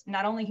those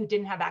not only who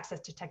didn't have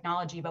access to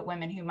technology, but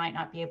women who might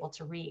not be able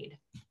to read.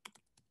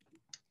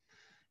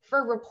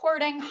 For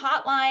reporting,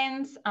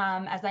 hotlines,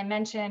 as I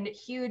mentioned,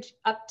 huge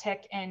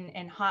uptick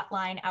in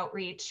hotline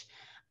outreach.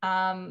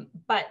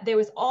 But there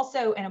was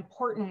also an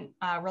important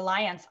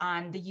reliance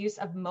on the use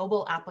of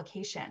mobile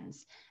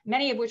applications,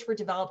 many of which were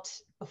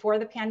developed before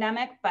the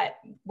pandemic, but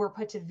were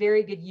put to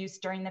very good use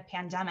during the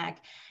pandemic.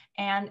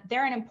 And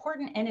they're an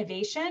important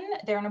innovation.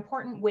 They're an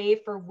important way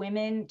for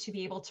women to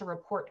be able to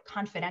report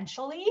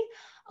confidentially.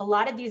 A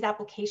lot of these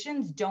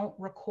applications don't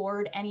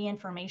record any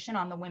information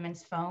on the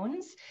women's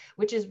phones,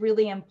 which is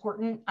really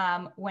important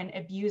when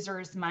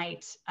abusers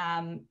might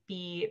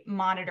be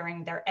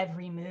monitoring their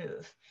every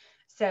move.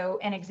 So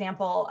an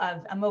example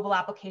of a mobile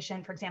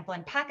application, for example,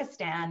 in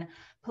Pakistan,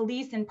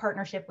 police in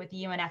partnership with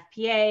the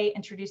UNFPA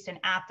introduced an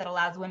app that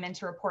allows women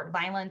to report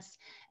violence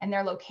and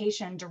their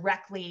location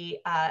directly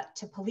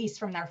to police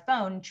from their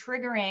phone,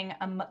 triggering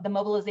the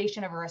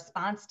mobilization of a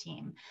response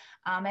team.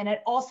 And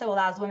it also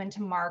allows women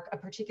to mark a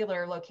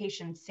particular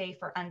location safe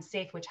or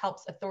unsafe, which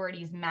helps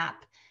authorities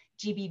map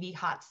GBV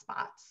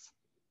hotspots.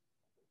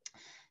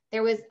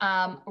 There was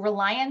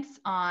reliance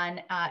on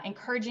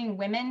encouraging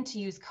women to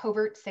use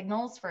covert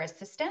signals for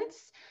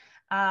assistance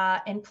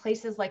in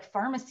places like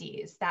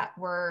pharmacies that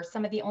were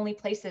some of the only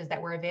places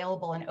that were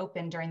available and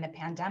open during the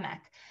pandemic.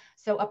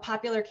 So a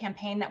popular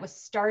campaign that was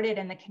started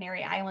in the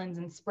Canary Islands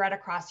and spread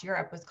across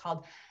Europe was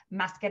called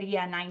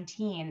Mascarilla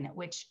 19,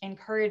 which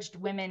encouraged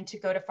women to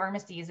go to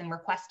pharmacies and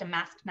request a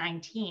mask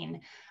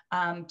 19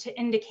 to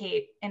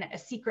indicate in a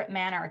secret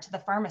manner to the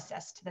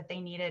pharmacist that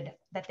they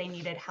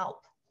needed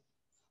help.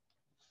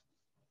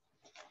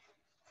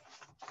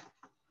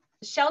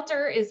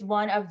 Shelter is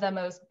one of the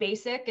most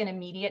basic and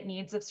immediate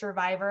needs of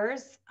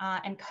survivors,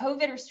 and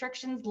COVID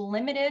restrictions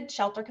limited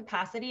shelter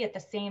capacity at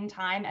the same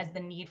time as the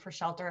need for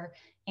shelter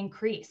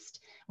increased.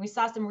 We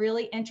saw some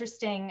really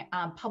interesting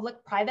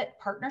public-private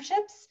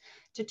partnerships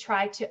to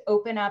try to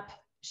open up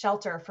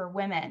shelter for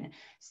women.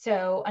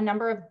 So a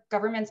number of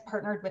governments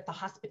partnered with the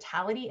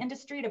hospitality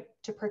industry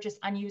to purchase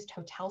unused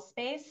hotel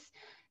space.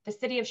 The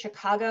city of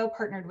Chicago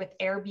partnered with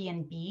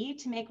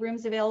Airbnb to make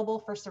rooms available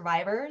for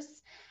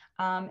survivors.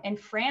 In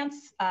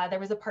France, there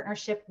was a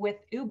partnership with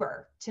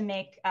Uber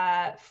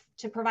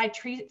to provide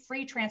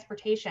free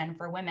transportation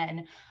for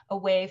women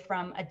away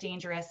from a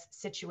dangerous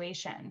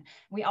situation.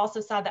 We also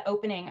saw the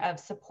opening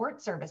of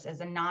support services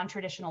in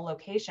non-traditional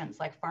locations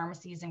like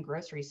pharmacies and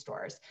grocery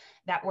stores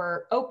that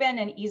were open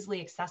and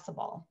easily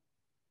accessible.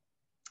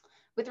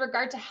 With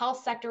regard to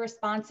health sector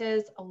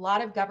responses, a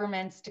lot of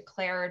governments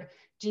declared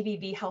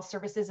GBV health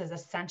services as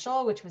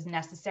essential, which was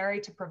necessary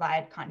to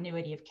provide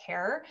continuity of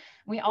care.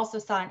 We also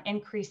saw an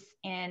increase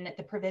in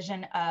the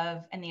provision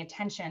of and the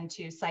attention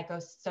to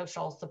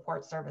psychosocial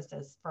support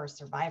services for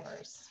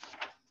survivors.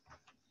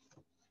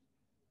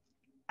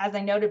 As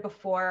I noted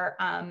before,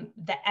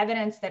 the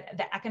evidence that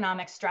the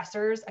economic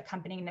stressors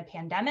accompanying the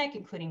pandemic,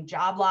 including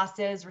job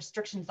losses,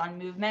 restrictions on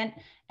movement,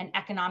 and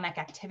economic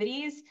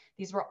activities,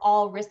 these were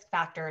all risk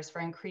factors for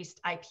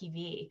increased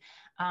IPV.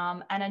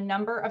 And a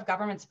number of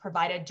governments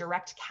provided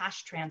direct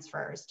cash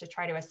transfers to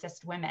try to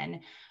assist women.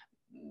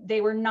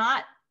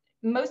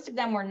 Most of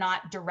them were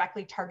not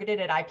directly targeted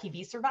at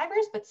IPV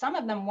survivors, but some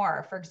of them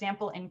were. For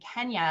example, in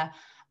Kenya,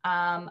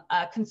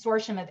 a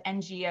consortium of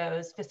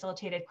NGOs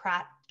facilitated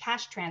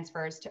cash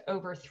transfers to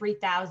over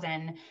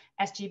 3,000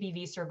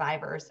 SGBV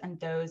survivors and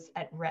those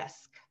at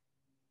risk.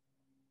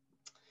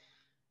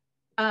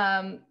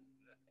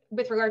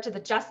 With regard to the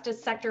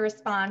justice sector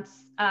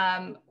response,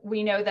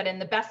 we know that in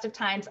the best of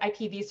times,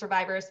 IPV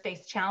survivors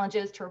face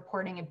challenges to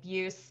reporting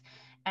abuse.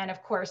 And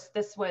of course,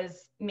 this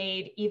was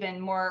made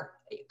even more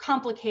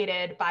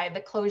complicated by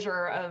the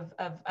closure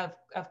of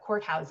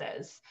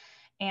courthouses.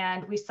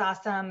 And we saw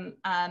some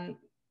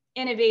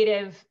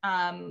innovative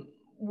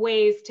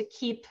ways to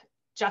keep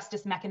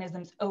justice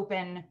mechanisms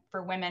open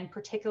for women,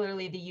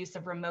 particularly the use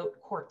of remote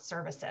court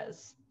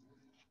services.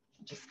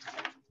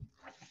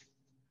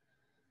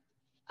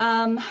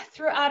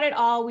 Throughout it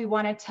all, we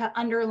wanted to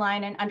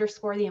underline and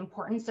underscore the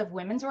importance of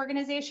women's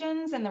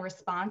organizations and the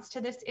response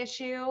to this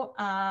issue.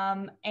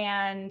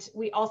 And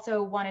we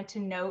also wanted to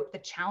note the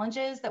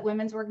challenges that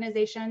women's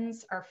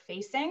organizations are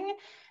facing,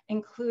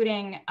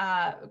 including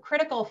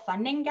critical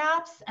funding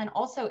gaps and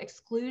also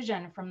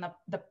exclusion from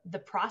the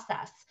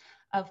process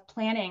of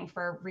planning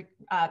for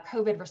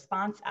COVID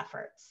response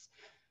efforts.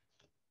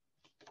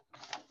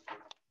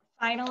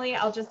 Finally,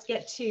 I'll just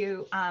get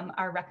to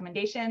our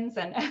recommendations,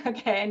 and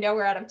okay, I know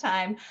we're out of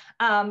time,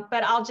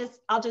 but I'll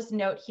just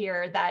note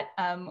here that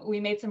we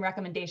made some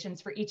recommendations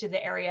for each of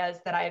the areas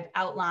that I've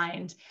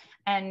outlined,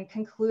 and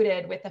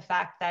concluded with the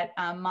fact that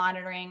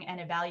monitoring and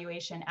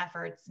evaluation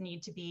efforts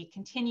need to be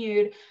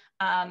continued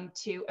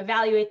to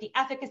evaluate the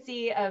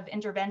efficacy of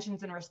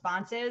interventions and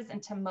responses,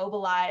 and to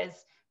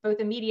mobilize both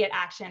immediate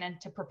action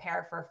and to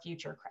prepare for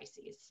future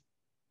crises.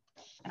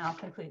 And I'll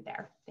conclude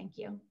there. Thank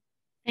you.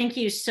 Thank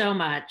you so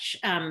much.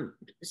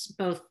 It's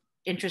both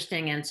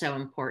interesting and so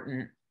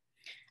important.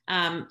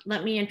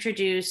 Let me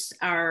introduce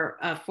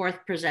our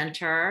fourth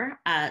presenter,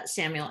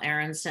 Samuel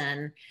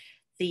Aronson.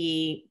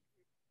 The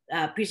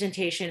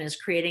presentation is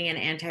Creating an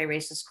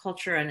Anti-Racist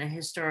Culture in a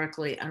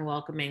Historically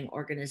Unwelcoming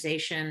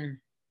Organization.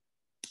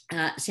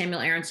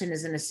 Samuel Aronson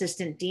is an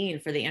assistant dean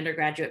for the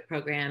undergraduate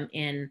program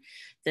in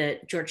the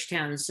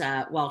Georgetown's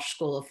Welsh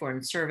School of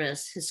Foreign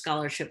Service. His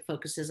scholarship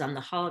focuses on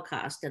the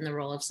Holocaust and the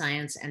role of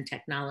science and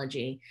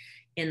technology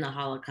in the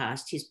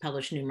Holocaust. He's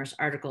published numerous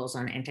articles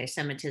on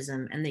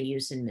anti-Semitism and the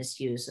use and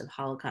misuse of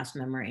Holocaust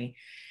memory,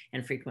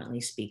 and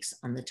frequently speaks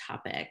on the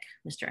topic.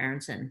 Mr.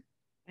 Aronson.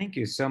 Thank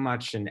you so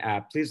much. And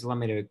please allow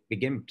me to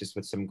begin just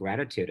with some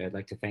gratitude. I'd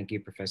like to thank you,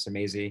 Professor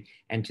Mezey,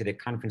 and to the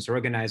conference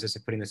organizers for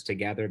putting this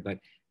together. But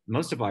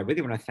most of all, I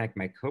really want to thank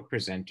my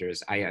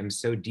co-presenters. I am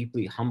so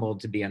deeply humbled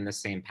to be on the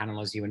same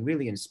panel as you and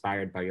really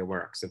inspired by your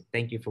work. So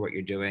thank you for what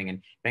you're doing.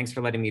 And thanks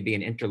for letting me be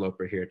an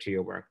interloper here to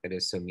your work that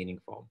is so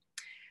meaningful.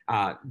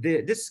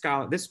 This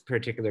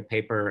particular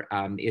paper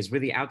is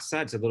really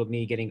outside. It's a little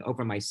me getting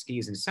over my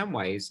skis in some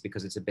ways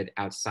because it's a bit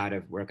outside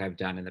of work I've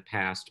done in the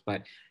past.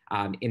 But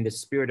in the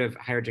spirit of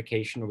higher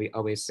education, where we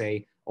always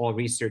say all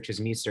research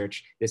is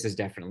me-search, this is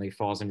definitely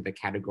falls into the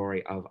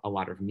category of a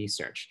lot of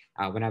me-search.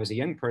 When I was a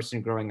young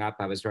person growing up,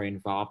 I was very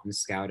involved in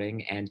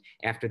scouting. And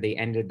after they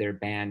ended their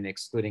ban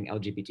excluding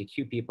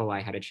LGBTQ people, I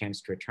had a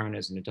chance to return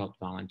as an adult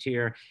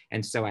volunteer.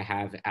 And so I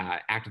have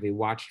actively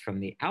watched from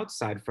the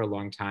outside for a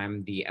long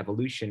time the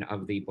evolution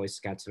of the Boy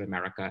Scouts of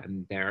America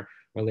and their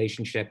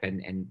relationship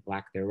and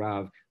lack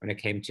thereof when it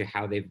came to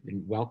how they've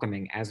been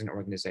welcoming as an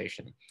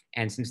organization.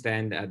 And since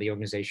then, the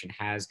organization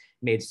has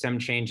made some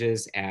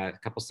changes, a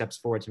couple steps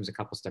forward, a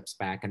couple steps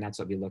back, and that's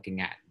what we'll be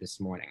looking at this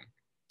morning.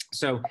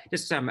 So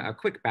just a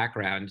quick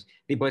background.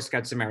 The Boy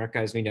Scouts of America,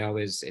 as we know,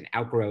 is an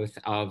outgrowth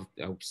of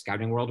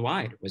Scouting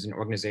Worldwide. It was an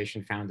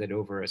organization founded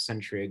over a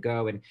century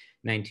ago in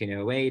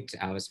 1908.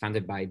 It was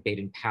founded by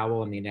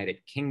Baden-Powell in the United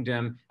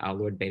Kingdom.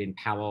 Lord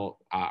Baden-Powell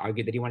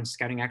argued that he wanted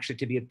Scouting actually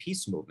to be a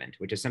peace movement,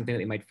 which is something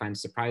that you might find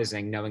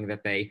surprising, knowing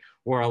that they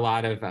wore a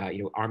lot of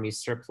Army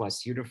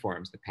surplus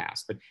uniforms in the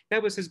past. But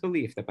that was his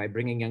belief, that by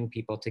bringing young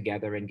people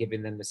together and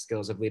giving them the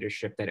skills of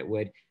leadership, that it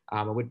would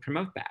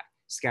promote that.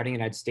 Scouting in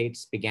the United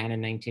States began in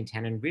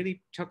 1910 and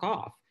really took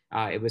off.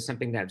 It was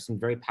something that's been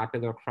very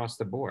popular across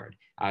the board.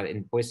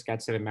 And Boy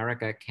Scouts of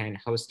America can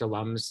host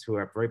alums who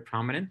are very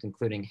prominent,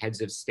 including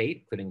heads of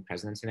state, including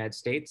presidents of the United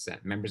States,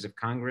 members of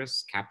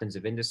Congress, captains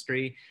of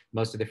industry.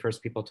 Most of the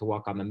first people to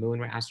walk on the moon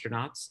were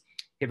astronauts.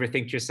 You ever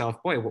think to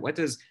yourself, boy, what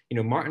does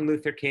Martin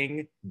Luther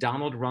King,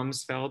 Donald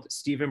Rumsfeld,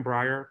 Stephen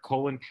Breyer,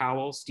 Colin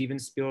Powell, Steven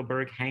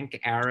Spielberg, Hank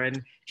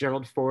Aaron,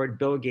 Gerald Ford,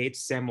 Bill Gates,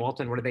 Sam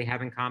Walton, what do they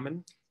have in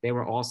common? They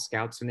were all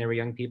scouts when they were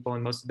young people,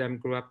 and most of them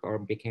grew up or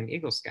became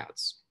Eagle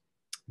Scouts.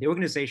 The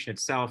organization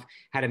itself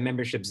had a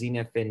membership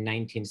zenith in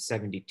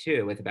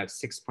 1972 with about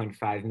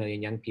 6.5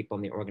 million young people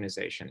in the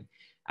organization.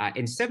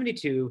 In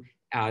 72,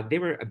 they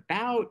were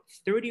about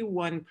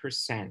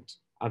 31%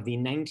 of the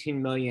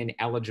 19 million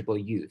eligible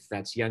youth,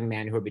 that's young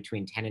men who are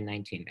between 10 and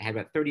 19, they had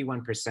about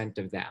 31%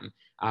 of them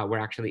were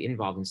actually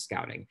involved in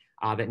scouting.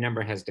 That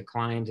number has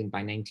declined, and by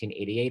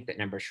 1988, that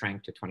number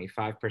shrank to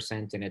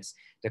 25%, and it's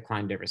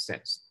declined ever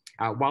since.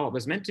 While it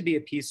was meant to be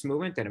a peace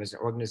movement, and it was an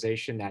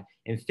organization that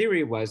in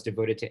theory was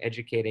devoted to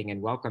educating and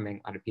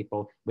welcoming other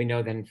people, we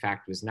know that in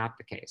fact was not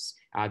the case.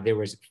 There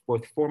was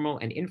both formal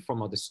and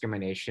informal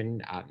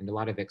discrimination and a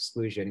lot of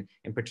exclusion,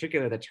 in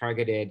particular that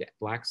targeted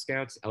Black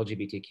Scouts,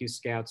 LGBTQ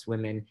Scouts,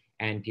 women,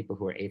 and people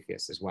who are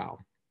atheists as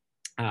well.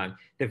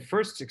 The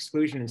first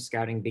exclusion in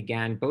scouting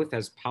began both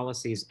as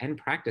policies and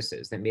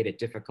practices that made it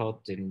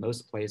difficult in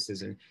most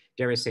places, and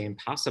dare I say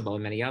impossible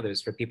in many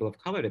others, for people of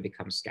color to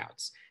become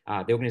scouts.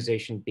 The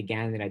organization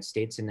began in the United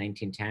States in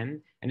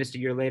 1910, and just a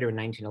year later in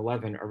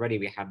 1911, already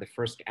we had the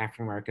first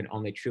African-American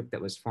only troop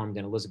that was formed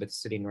in Elizabeth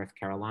City, North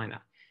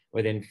Carolina.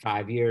 Within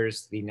 5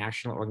 years, the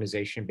national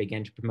organization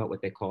began to promote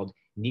what they called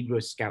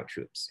Negro Scout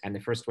troops, and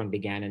the first one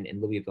began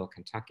in Louisville,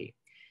 Kentucky.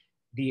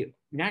 the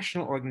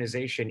national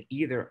organization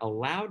either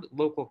allowed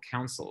local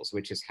councils,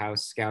 which is how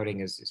scouting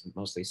is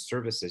mostly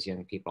services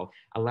young people,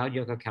 allowed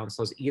local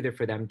councils either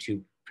for them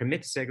to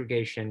permit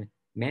segregation,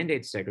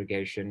 mandate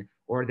segregation,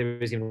 or there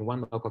was even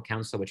one local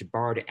council which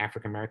barred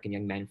African-American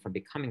young men from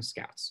becoming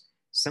scouts.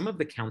 Some of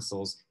the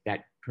councils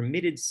that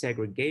permitted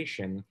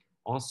segregation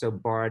also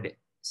barred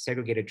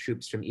segregated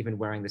troops from even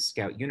wearing the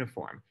scout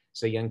uniform.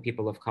 So young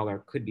people of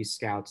color could be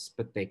scouts,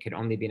 but they could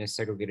only be in a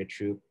segregated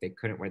troop. They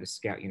couldn't wear the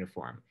scout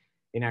uniform.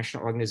 The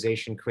national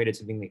organization created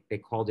something they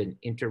called an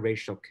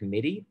interracial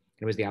committee.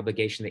 It was the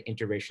obligation of the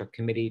interracial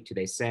committee to,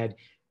 they said,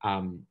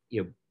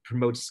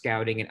 promote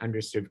scouting in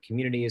underserved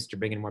communities to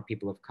bring in more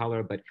people of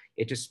color, but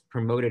it just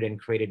promoted and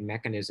created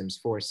mechanisms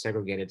for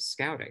segregated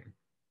scouting.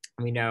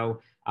 And we know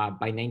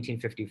by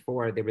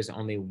 1954, there was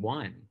only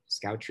one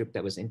scout troop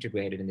that was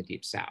integrated in the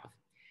Deep South.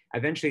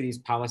 Eventually, these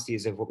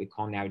policies of what we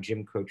call now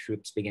Jim Crow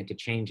troops began to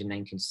change in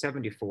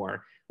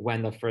 1974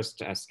 when the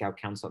first Scout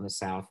Council in the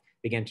South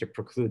began to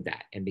preclude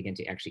that and began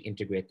to actually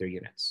integrate their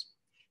units.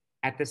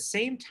 At the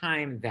same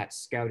time that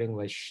scouting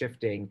was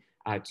shifting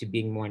to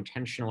being more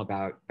intentional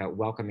about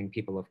welcoming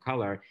people of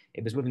color,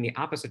 it was moving the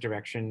opposite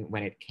direction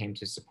when it came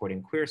to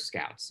supporting queer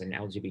scouts and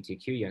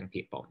LGBTQ young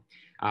people.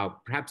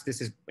 Perhaps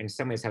this is in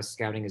some ways how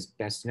scouting is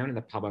best known in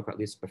the public, or at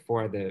least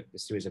before the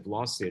series of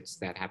lawsuits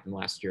that happened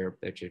last year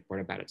that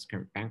brought about its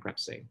current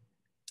bankruptcy.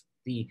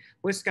 The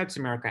Boy Scouts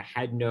of America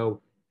had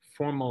no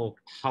formal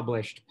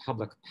published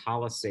public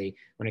policy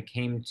when it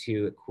came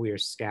to queer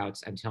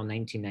scouts until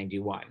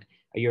 1991,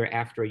 a year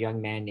after a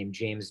young man named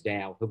James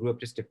Dale, who grew up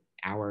just an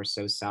hour or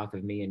so south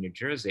of me in New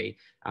Jersey,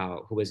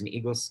 who was an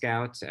Eagle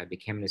Scout,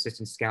 became an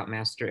assistant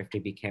scoutmaster after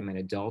he became an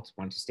adult,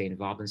 wanted to stay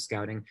involved in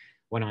scouting,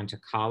 went on to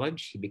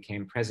college. He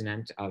became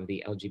president of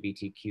the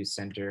LGBTQ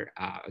Center,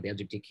 or the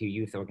LGBTQ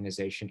Youth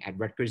Organization at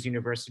Rutgers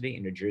University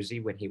in New Jersey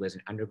when he was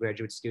an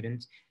undergraduate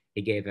student.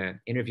 He gave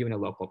an interview in a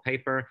local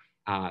paper.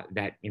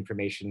 That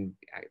information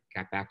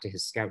got back to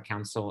his Scout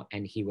Council,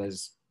 and he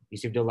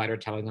received a letter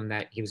telling him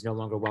that he was no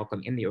longer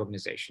welcome in the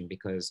organization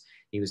because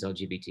he was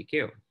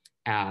LGBTQ.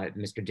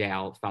 Mr.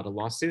 Dale filed a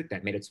lawsuit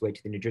that made its way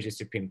to the New Jersey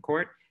Supreme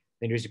Court.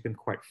 The New Jersey Supreme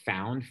Court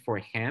found for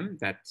him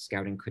that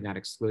scouting could not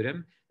exclude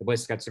him. The Boy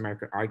Scouts of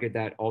America argued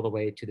that all the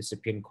way to the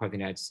Supreme Court of the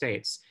United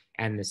States.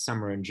 And this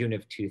summer, in June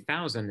of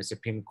 2000, the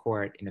Supreme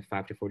Court, in a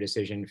 5-4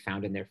 decision,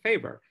 found in their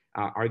favor,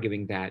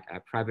 arguing that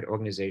private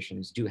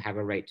organizations do have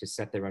a right to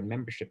set their own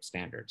membership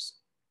standards.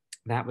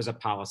 That was a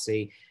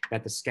policy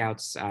that the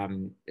Scouts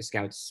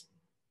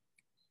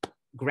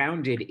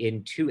grounded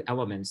in two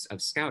elements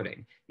of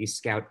scouting: the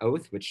Scout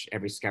Oath, which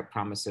every Scout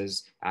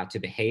promises to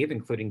behave,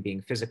 including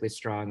being physically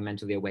strong,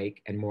 mentally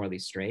awake, and morally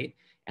straight.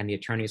 And the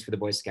attorneys for the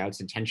Boy Scouts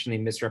intentionally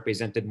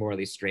misrepresented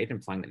morally straight,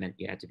 implying that meant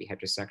you had to be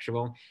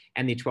heterosexual.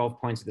 And the 12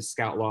 points of the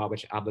Scout Law,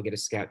 which obligate a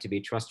Scout to be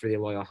trustworthy,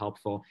 loyal,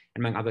 helpful,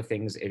 and among other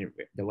things,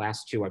 the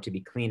last two are to be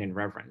clean and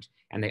reverent.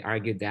 And they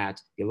argued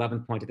that the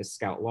 11th point of the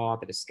Scout Law,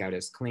 that a Scout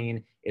is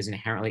clean, is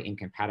inherently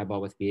incompatible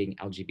with being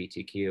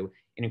LGBTQ,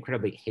 an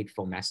incredibly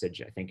hateful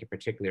message, I think, in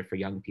particular for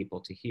young people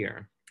to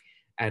hear.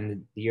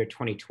 And the year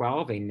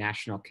 2012, a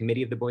national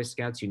committee of the Boy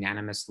Scouts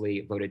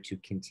unanimously voted to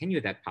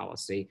continue that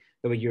policy,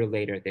 though a year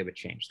later they would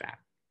change that.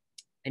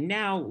 And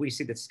now we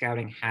see that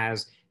scouting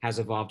has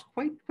evolved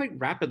quite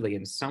rapidly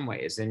in some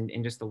ways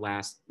in just the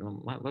last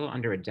little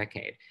under a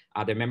decade.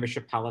 Their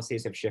membership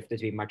policies have shifted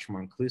to be much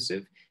more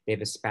inclusive.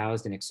 They've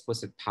espoused an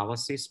explicit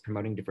policies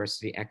promoting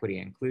diversity, equity,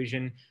 and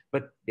inclusion.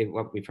 But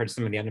what we've heard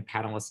some of the other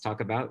panelists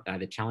talk about,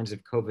 the challenges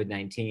of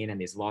COVID-19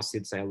 and these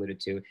lawsuits I alluded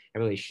to,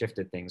 have really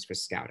shifted things for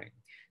scouting.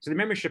 So the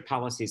membership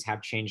policies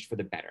have changed for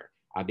the better,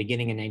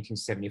 beginning in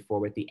 1974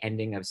 with the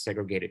ending of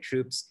segregated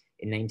troops.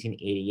 In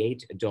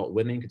 1988, adult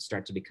women could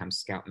start to become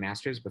Scout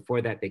Masters.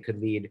 Before that, they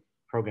could lead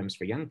programs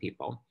for young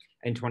people.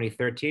 In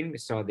 2013, we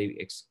saw the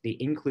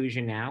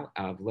inclusion now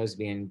of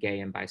lesbian, gay,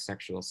 and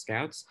bisexual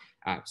Scouts,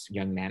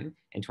 young men.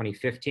 In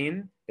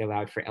 2015, they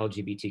allowed for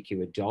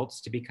LGBTQ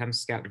adults to become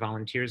Scout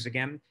volunteers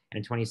again. And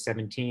in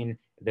 2017,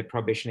 the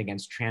prohibition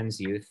against trans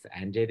youth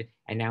ended.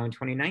 And now in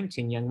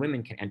 2019, young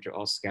women can enter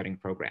all Scouting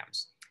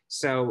programs.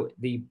 So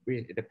the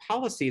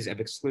policies of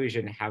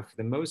exclusion have, for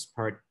the most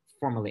part,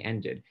 formally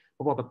ended.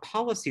 But while the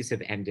policies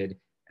have ended,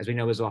 as we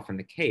know is often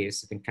the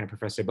case, I think kind of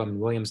Professor Bowman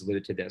Williams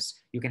alluded to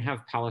this, you can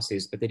have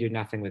policies, but they do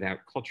nothing without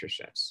culture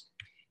shifts.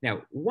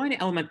 Now, one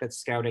element that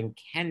scouting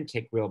can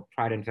take real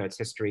pride in throughout its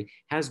history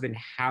has been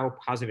how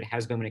positive it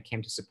has been when it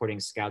came to supporting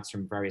scouts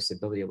from various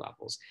ability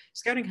levels.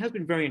 Scouting has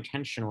been very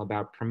intentional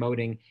about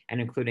promoting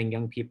and including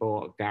young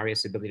people of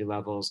various ability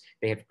levels.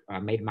 They have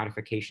made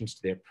modifications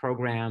to their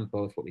program,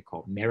 both what we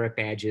call merit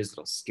badges,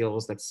 little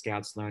skills that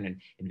scouts learn,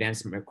 and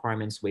advancement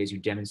requirements, ways you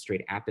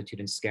demonstrate aptitude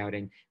in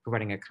scouting,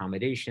 providing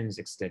accommodations,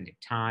 extending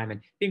time,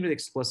 and being really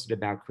explicit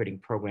about creating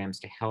programs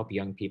to help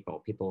young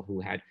people, people who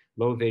had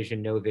low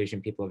vision, no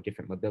vision, people of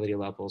different mobility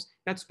levels.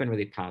 That's been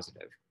really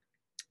positive.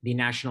 The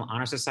National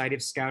Honor Society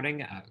of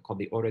Scouting, called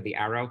the Order of the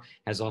Arrow,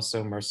 has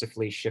also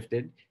mercifully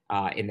shifted.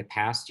 In the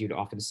past, you'd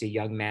often see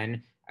young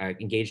men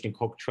engaged in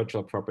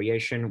cultural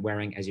appropriation,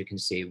 wearing, as you can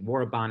see,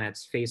 war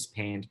bonnets, face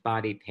paint,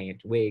 body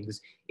paint,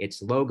 wigs.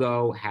 Its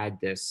logo had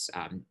this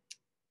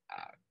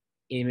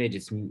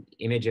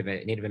image of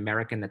a Native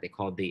American that they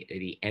called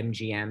the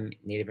MGM,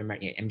 Native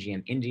American,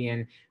 MGM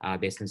Indian,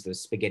 based on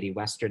those spaghetti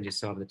westerns you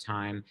saw at the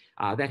time.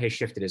 That has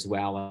shifted as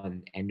well,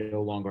 and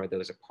no longer are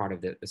those a part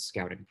of the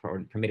scouting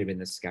permitted in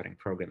the scouting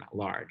program at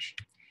large.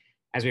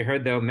 As we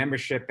heard, though,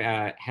 membership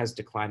has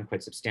declined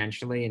quite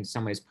substantially, in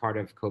some ways part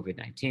of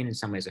COVID-19, in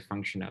some ways a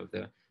function of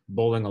the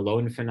bowling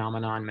alone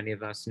phenomenon many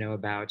of us know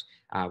about,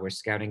 where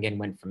scouting again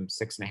went from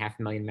 6.5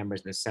 million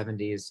members in the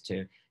 70s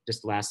to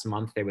just last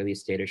month, they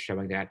released data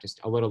showing that just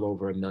a little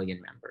over 1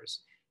 million members.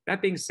 That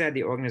being said,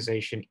 the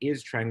organization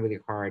is trying really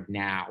hard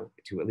now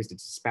to, at least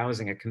it's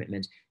espousing a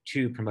commitment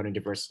to promoting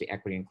diversity,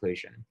 equity,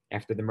 inclusion.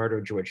 After the murder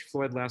of George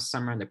Floyd last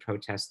summer and the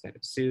protests that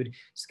ensued,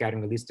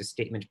 Scouting released a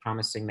statement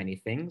promising many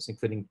things,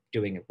 including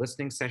doing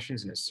listening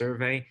sessions and a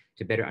survey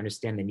to better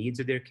understand the needs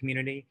of their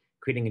community,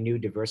 creating a new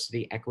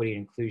diversity, equity,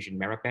 and inclusion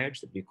merit badge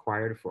that would be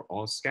required for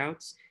all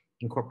Scouts,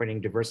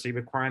 incorporating diversity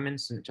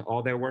requirements into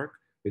all their work,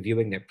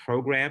 reviewing their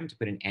program to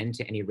put an end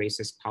to any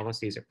racist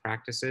policies or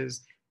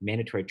practices,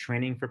 mandatory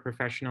training for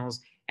professionals,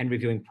 and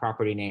reviewing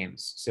property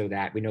names so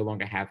that we no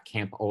longer have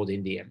Camp Old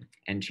Indian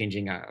and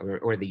changing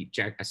or the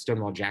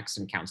Stonewall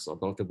Jackson Council,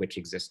 both of which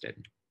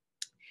existed.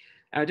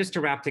 Just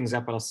to wrap things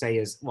up, what I'll say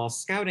is, while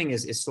scouting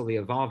is slowly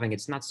evolving,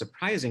 it's not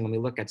surprising when we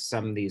look at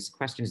some of these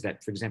questions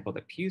that, for example,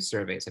 the Pew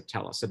surveys have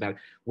tell us about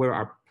where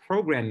our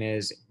program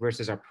is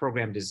versus our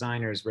program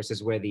designers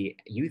versus where the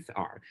youth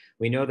are.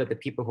 We know that the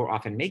people who are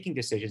often making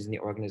decisions in the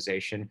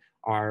organization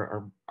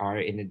are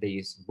in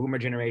the boomer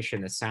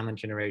generation, the silent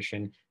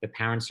generation, the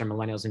parents are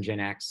millennials and Gen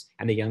X,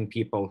 and the young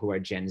people who are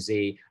Gen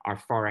Z are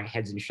far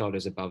heads and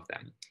shoulders above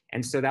them.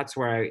 And so that's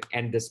where I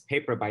end this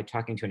paper by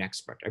talking to an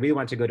expert. I really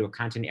want to go to a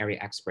content area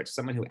expert,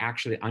 someone who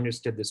actually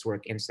understood this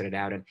work inside and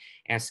out, and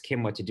ask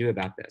him what to do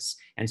about this.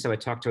 And so I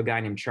talked to a guy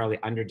named Charlie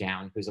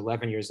Underdown, who's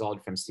 11 years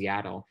old from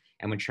Seattle.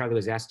 And when Charlie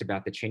was asked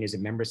about the changes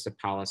in membership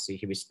policy,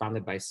 he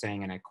responded by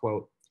saying, and I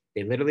quote,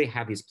 "They literally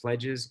have these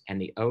pledges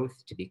and the oath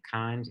to be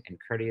kind and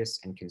courteous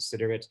and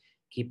considerate.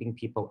 Keeping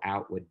people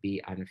out would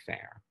be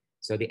unfair."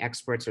 So the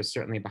experts are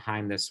certainly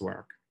behind this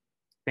work.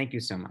 Thank you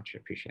so much. I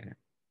appreciate it.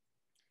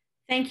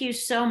 Thank you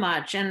so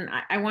much. And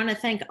I want to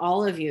thank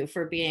all of you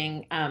for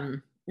being,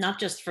 not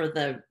just for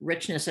the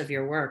richness of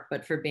your work,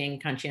 but for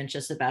being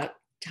conscientious about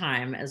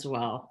time as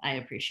well. I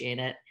appreciate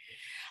it.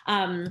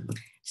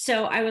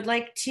 So I would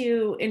like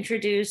to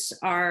introduce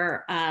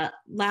our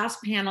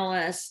last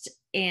panelist,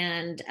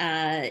 and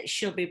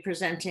she'll be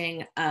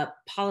presenting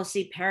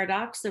Policy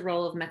Paradox, the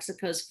role of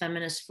Mexico's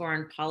feminist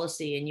foreign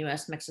policy in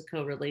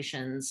US-Mexico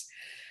relations.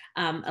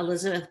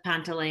 Elizabeth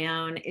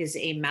Pantaleon is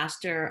a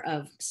Master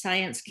of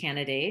Science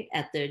candidate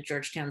at the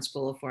Georgetown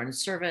School of Foreign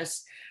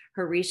Service.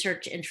 Her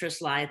research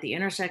interests lie at the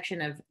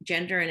intersection of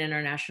gender and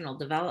international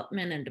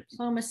development and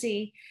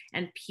diplomacy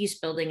and peace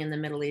building in the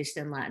Middle East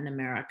and Latin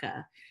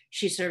America.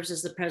 She serves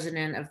as the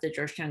president of the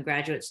Georgetown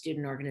Graduate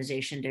Student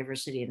Organization,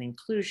 Diversity and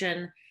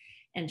Inclusion,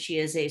 and she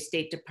is a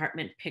State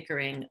Department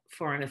Pickering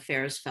Foreign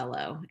Affairs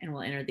Fellow and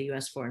will enter the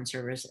US Foreign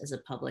Service as a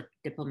public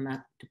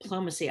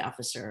diplomacy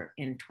officer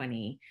in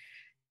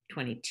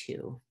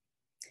 2022.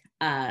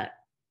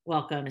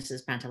 Welcome,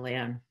 Mrs.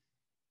 Pantaleon.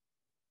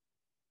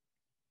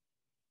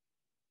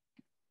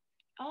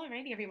 All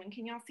righty, everyone.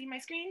 Can y'all see my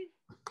screen?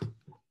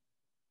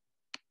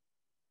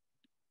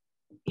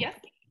 Yes?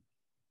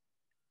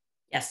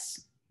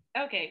 Yes.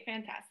 Okay,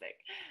 fantastic.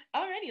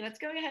 All righty, let's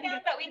go ahead. Yeah,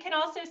 but we can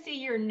also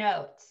see your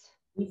notes.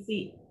 We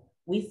see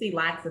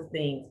lots of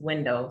things,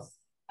 windows.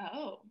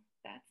 Oh,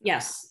 that's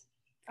yes.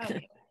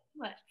 Okay,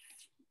 let's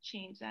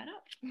change that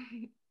up.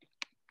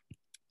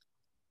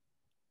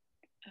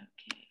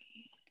 Okay.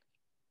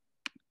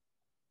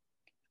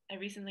 I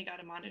recently got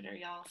a monitor,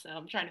 y'all, so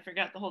I'm trying to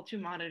figure out the whole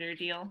 2-monitor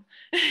deal.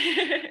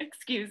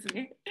 Excuse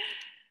me.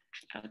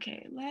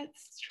 Okay,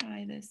 let's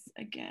try this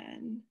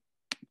again.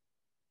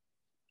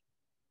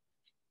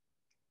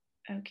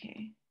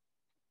 Okay,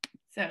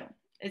 so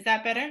is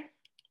that better?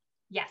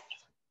 Yes.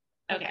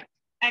 Okay,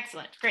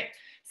 excellent, great.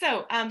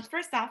 So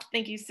first off,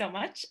 thank you so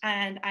much.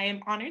 And I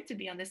am honored to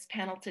be on this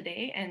panel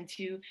today and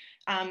to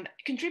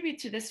contribute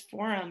to this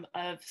forum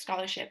of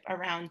scholarship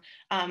around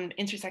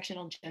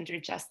intersectional gender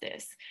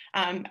justice.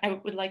 I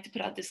would like to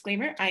put out a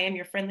disclaimer. I am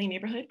your friendly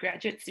neighborhood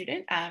graduate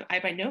student. I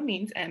by no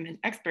means am an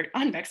expert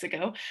on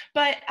Mexico,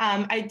 but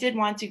I did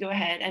want to go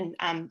ahead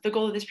and the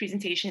goal of this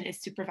presentation is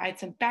to provide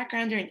some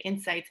background and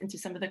insights into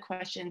some of the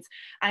questions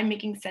I'm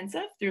making sense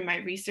of through my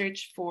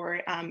research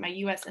for my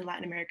US and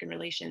Latin American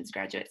relations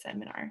graduate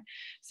seminar.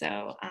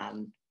 So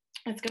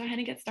let's go ahead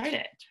and get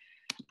started.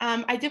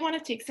 I did want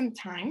to take some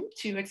time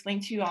to explain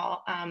to you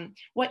all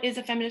what is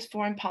a feminist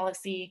foreign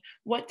policy,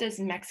 what does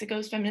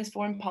Mexico's feminist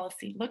foreign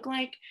policy look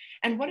like,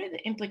 and what are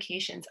the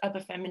implications of a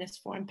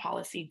feminist foreign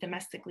policy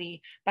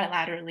domestically,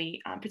 bilaterally,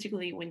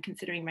 particularly when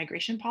considering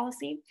migration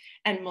policy,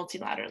 and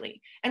multilaterally,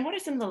 and what are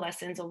some of the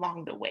lessons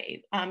along the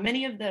way.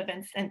 Many of the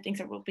events and things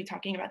that we'll be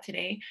talking about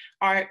today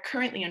are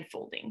currently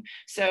unfolding.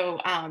 So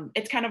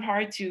it's kind of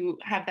hard to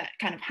have that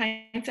kind of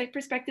hindsight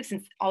perspective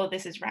since all of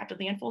this is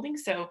rapidly unfolding.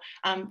 So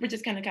we're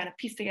just going to kind of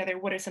piece together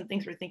what are some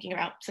things we're thinking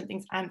about, some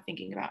things I'm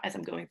thinking about as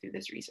I'm going through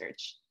this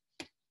research.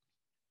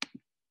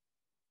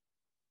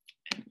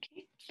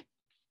 Okay.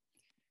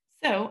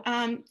 So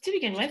to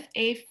begin with,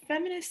 a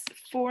feminist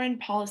foreign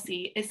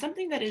policy is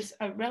something that is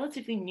a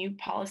relatively new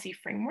policy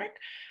framework.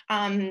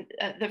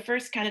 The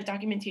first kind of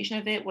documentation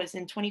of it was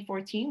in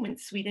 2014 when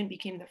Sweden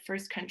became the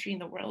first country in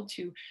the world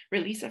to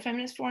release a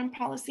feminist foreign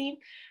policy.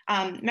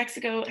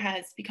 Mexico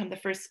has become the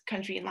first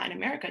country in Latin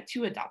America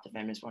to adopt a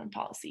feminist foreign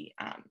policy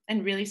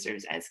and really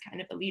serves as kind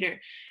of a leader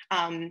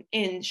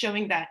in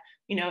showing that,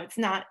 you know, it's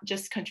not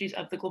just countries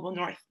of the global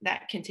north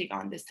that can take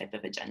on this type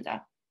of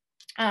agenda.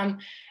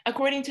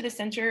 According to the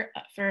Center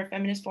for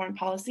Feminist Foreign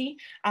Policy,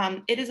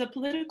 it is a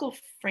political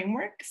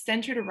framework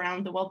centered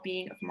around the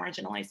well-being of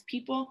marginalized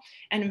people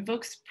and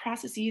invokes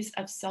processes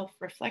of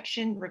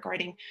self-reflection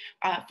regarding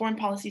foreign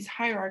policy's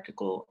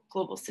hierarchical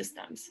global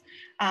systems.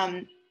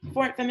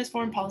 Feminist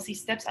foreign policy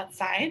steps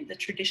outside the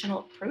traditional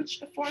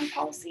approach of foreign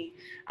policy,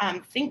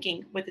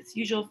 thinking with its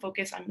usual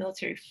focus on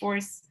military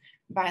force,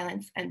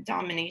 violence, and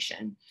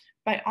domination,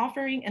 by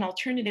offering an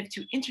alternative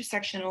to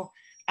intersectional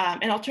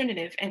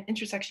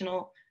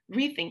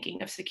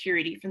rethinking of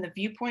security from the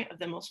viewpoint of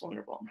the most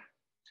vulnerable.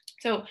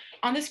 So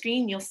on the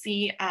screen, you'll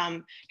see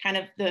kind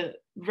of the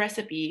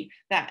recipe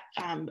that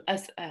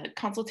a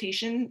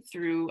consultation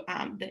through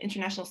the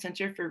International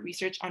Center for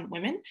Research on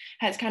Women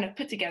has kind of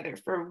put together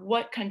for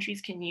what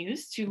countries can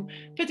use to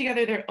put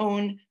together their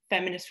own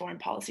feminist foreign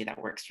policy that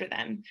works for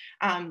them.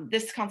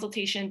 This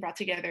consultation brought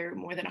together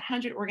more than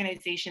 100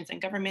 organizations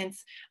and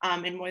governments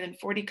in more than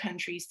 40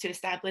 countries to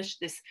establish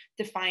this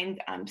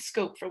defined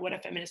scope for what a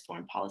feminist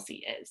foreign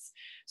policy is.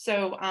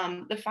 So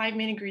the 5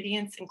 main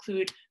ingredients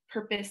include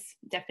purpose,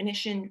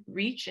 definition,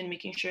 reach, and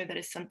making sure that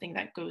it's something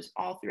that goes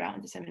all throughout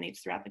and disseminates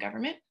throughout the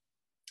government.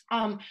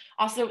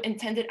 Also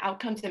intended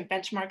outcomes and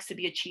benchmarks to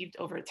be achieved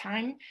over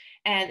time,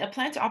 and a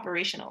plan to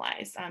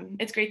operationalize.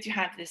 It's great to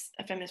have this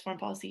feminist foreign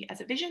policy as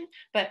a vision,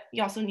 but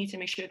you also need to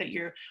make sure that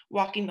you're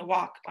walking the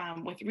walk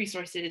with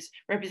resources,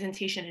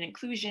 representation and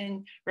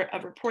inclusion, a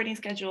reporting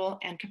schedule,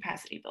 and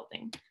capacity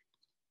building.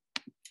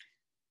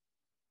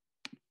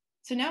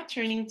 So now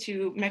turning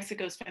to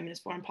Mexico's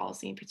feminist foreign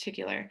policy in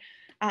particular,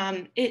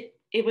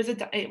 it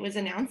was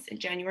announced in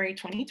January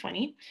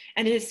 2020,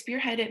 and it is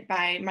spearheaded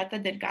by Marta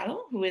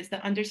Delgado, who is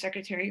the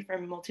Undersecretary for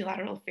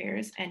Multilateral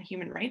Affairs and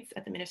Human Rights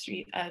at the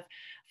Ministry of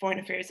Foreign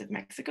Affairs of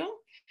Mexico.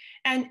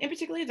 And in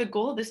particular, the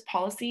goal of this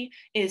policy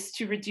is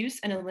to reduce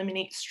and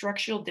eliminate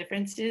structural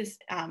differences,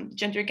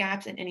 gender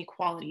gaps, and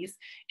inequalities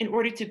in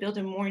order to build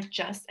a more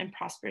just and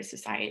prosperous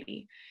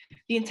society.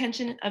 The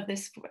intention of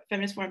this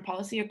feminist foreign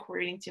policy,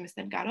 according to Ms.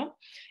 Delgado,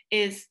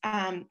 is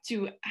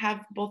to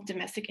have both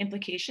domestic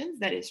implications,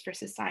 that is for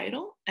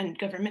societal and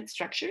government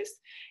structures,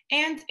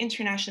 and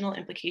international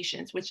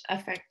implications, which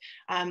affect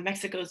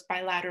Mexico's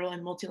bilateral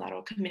and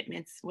multilateral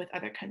commitments with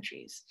other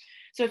countries.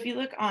 So if you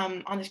look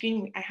on the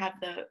screen, I have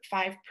the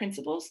 5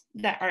 principles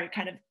that are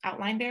kind of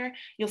outlined there.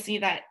 You'll see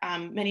that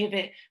many of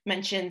it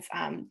mentions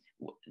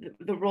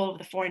the role of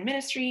the foreign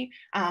ministry,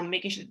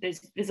 making sure that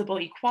there's visible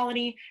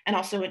equality, and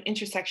also an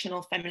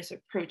intersectional feminist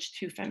approach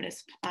to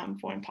feminist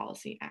foreign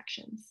policy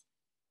actions.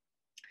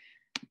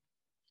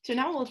 So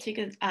now we'll take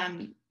a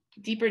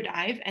deeper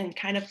dive and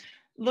kind of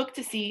look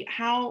to see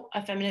how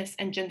a feminist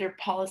and gender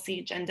policy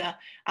agenda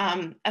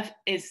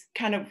is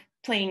kind of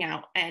playing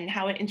out and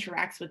how it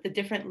interacts with the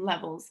different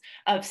levels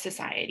of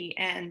society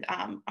and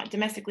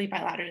domestically,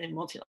 bilaterally, and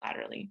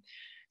multilaterally.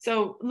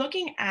 So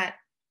looking at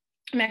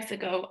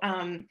Mexico,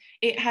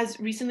 it has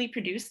recently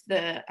produced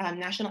the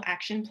National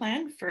Action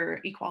Plan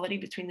for Equality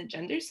Between the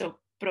Genders, so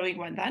Pro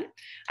Igualdad,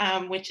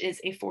 which is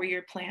a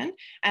 4-year plan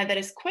that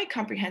is quite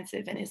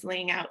comprehensive and is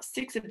laying out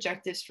 6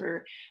 objectives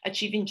for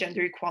achieving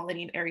gender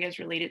equality in areas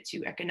related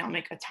to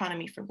economic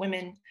autonomy for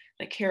women,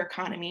 the care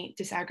economy,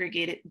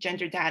 disaggregated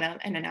gender data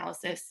and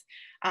analysis,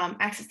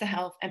 access to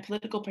health, and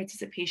political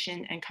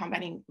participation, and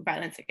combating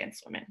violence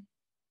against women.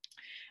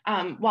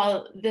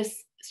 While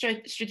this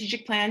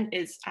strategic plan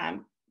is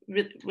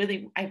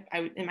really,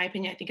 in my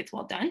opinion, I think it's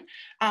well done.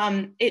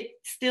 It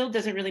still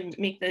doesn't really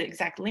make the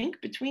exact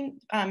link between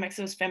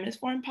Mexico's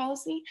feminist foreign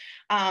policy.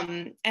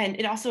 And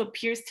it also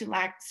appears to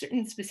lack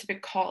certain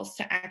specific calls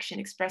to action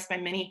expressed by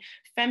many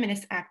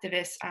feminist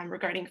activists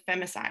regarding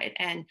femicide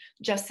and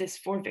justice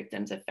for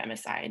victims of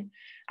femicide.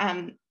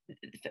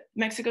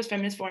 Mexico's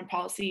feminist foreign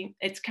policy,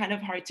 it's kind of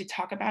hard to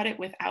talk about it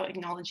without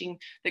acknowledging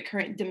the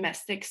current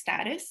domestic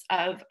status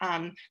of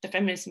the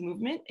feminist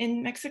movement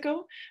in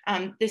Mexico.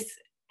 This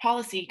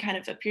policy kind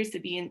of appears to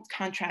be in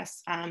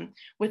contrast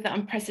with the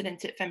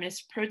unprecedented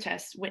feminist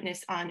protests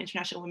witnessed on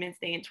International Women's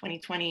Day in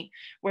 2020,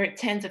 where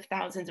tens of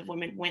thousands of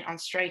women went on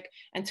strike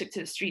and took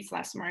to the streets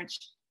last March.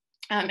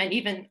 And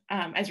even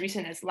as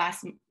recent as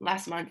last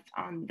month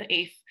on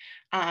the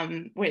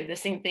 8th, where the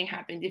same thing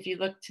happened. If you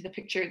look to the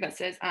picture that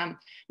says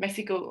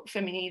Mexico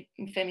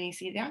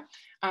Feminicidia,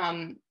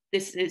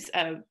 this is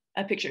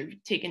a picture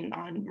taken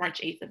on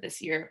March 8th of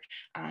this year.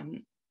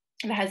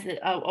 That has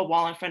a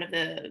wall in front of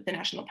the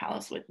National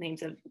Palace with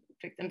names of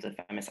victims of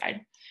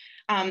femicide.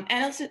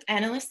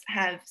 Analysts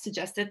have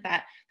suggested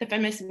that the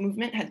feminist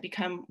movement has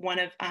become one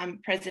of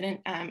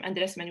President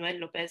Andrés Manuel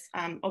López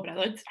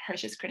Obrador's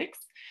harshest critics,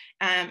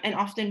 and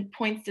often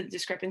points to the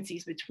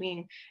discrepancies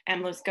between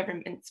AMLO's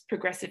government's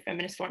progressive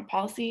feminist foreign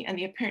policy and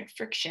the apparent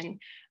friction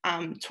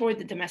toward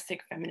the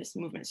domestic feminist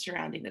movement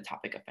surrounding the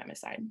topic of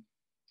femicide.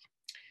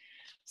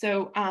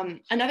 So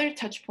another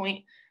touch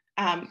point,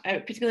 a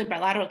particularly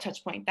bilateral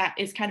touch point that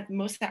is kind of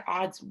most at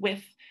odds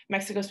with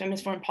Mexico's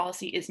feminist foreign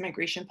policy is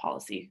migration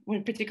policy,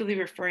 when particularly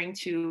referring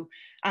to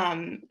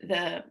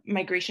the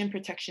Migration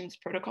Protections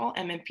Protocol,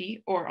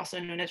 MMP, or also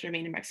known as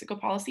Remain in Mexico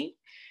policy.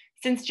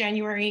 Since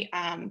January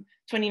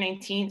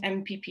 2019,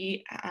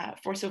 MPP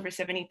forced over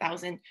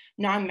 70,000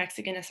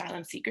 non-Mexican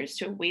asylum seekers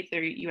to await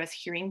their US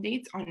hearing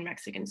dates on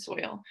Mexican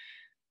soil.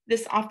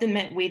 This often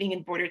meant waiting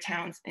in border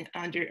towns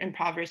under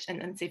impoverished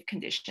and unsafe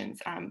conditions,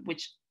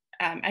 which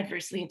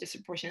adversely and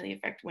disproportionately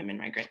affect women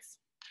migrants.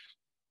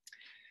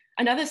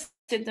 Another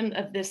symptom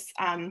of this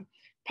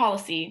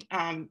policy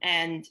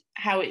and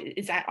how it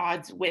is at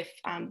odds with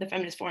the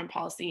feminist foreign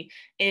policy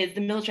is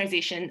the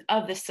militarization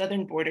of the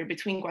southern border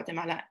between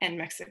Guatemala and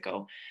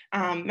Mexico.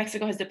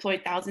 Mexico has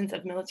deployed thousands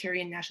of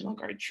military and National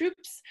Guard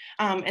troops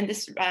and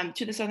this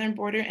to the southern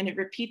border, and it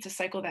repeats a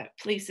cycle that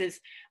places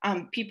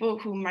people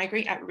who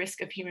migrate at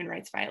risk of human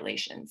rights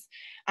violations.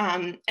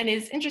 And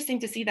it's interesting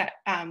to see that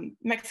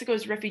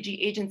Mexico's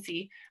refugee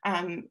agency,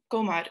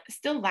 COMAR,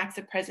 still lacks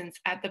a presence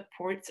at the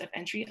ports of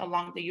entry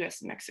along the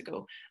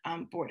US-Mexico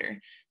border.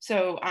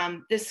 So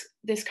this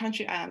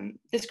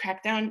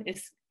crackdown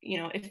is,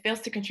 it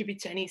fails to contribute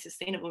to any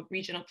sustainable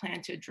regional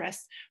plan to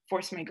address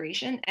forced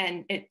migration,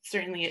 and it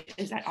certainly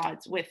is at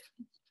odds with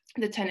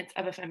the tenets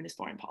of a feminist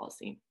foreign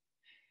policy.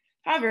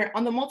 However,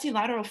 on the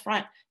multilateral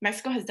front,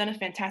 Mexico has done a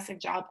fantastic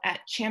job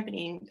at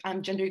championing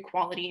gender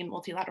equality in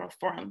multilateral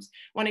forums.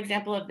 One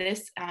example of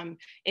this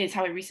is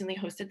how it recently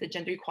hosted the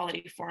Gender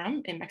Equality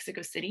Forum in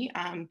Mexico City,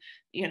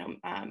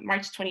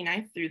 March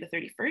 29th through the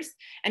 31st.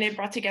 And it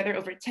brought together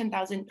over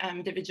 10,000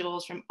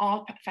 individuals from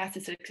all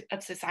facets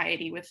of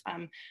society, with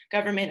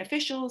government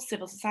officials,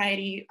 civil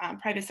society,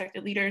 private sector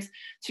leaders,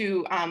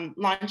 to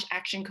launch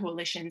action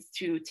coalitions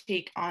to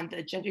take on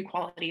the gender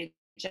equality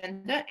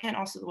agenda and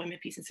also the women,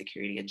 peace and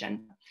security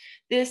agenda.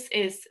 This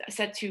is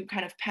set to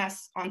kind of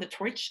pass on the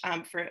torch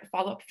for a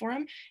follow-up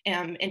forum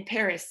in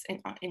Paris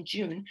in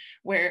June,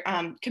 where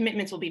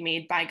commitments will be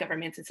made by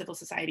governments and civil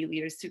society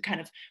leaders to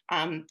kind of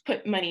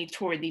put money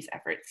toward these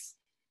efforts.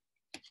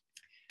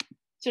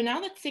 So now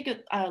let's take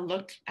a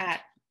look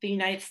at the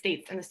United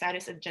States and the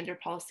status of gender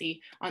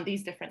policy on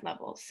these different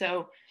levels.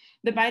 So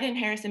the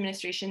Biden-Harris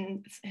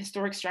administration's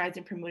historic strides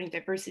in promoting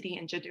diversity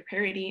and gender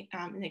parity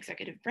in the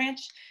executive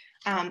branch,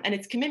 and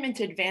its commitment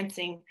to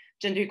advancing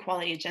gender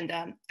equality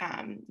agenda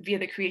via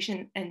the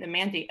creation and the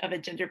mandate of a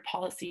gender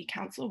policy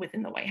council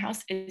within the White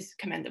House is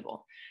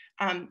commendable.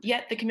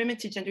 Yet the commitment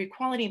to gender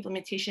equality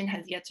implementation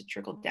has yet to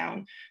trickle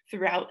down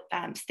throughout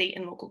state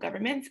and local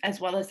governments, as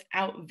well as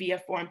out via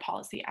foreign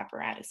policy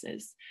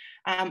apparatuses.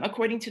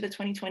 According to the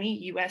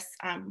 2020 US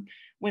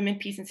Women,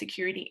 Peace and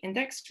Security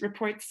Index,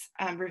 reports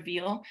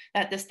reveal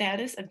that the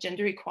status of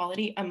gender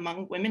equality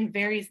among women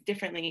varies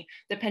differently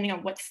depending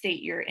on what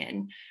state you're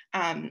in.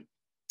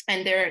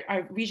 And there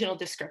are regional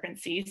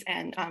discrepancies,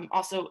 and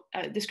also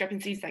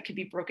discrepancies that could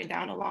be broken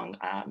down along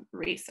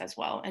race as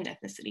well, and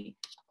ethnicity.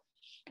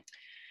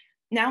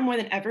 Now more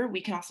than ever, we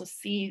can also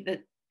see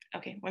the,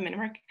 okay, 1 minute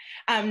mark.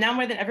 Now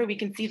more than ever, we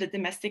can see the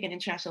domestic and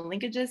international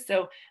linkages.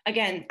 So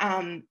again,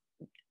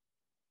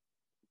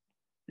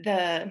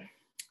 the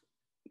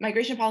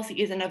migration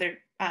policy is another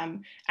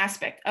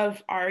aspect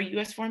of our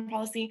US foreign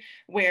policy,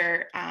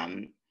 where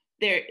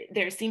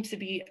there seems to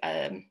be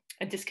a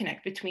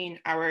disconnect between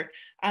our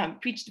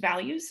preached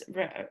values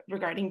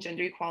regarding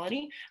gender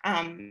equality,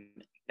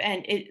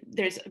 and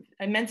there's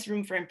immense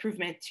room for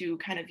improvement to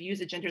kind of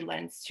use a gender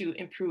lens to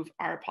improve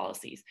our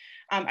policies.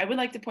 I would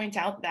like to point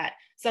out that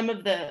some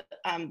of the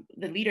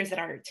leaders that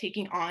are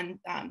taking on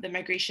the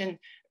migration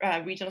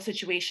regional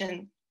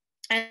situation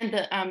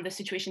and the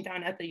situation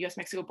down at the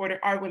US-Mexico border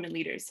are women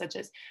leaders, such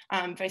as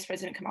Vice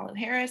President Kamala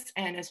Harris,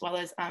 and as well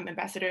as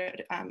Ambassador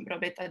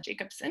Roberta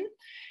Jacobson.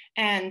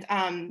 And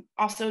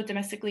also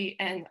domestically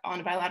and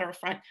on a bilateral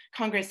front,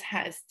 Congress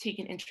has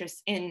taken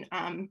interest in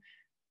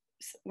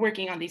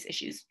working on these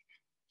issues.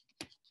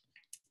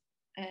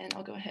 And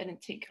I'll go ahead and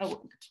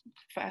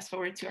fast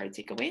forward to our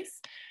takeaways.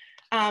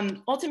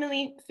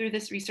 Ultimately, through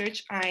this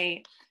research,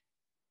 I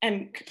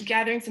and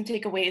gathering some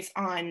takeaways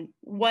on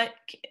what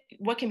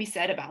can be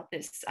said about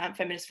this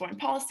feminist foreign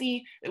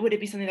policy. Would it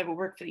be something that would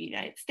work for the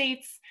United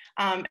States?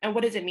 And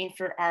what does it mean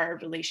for our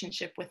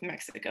relationship with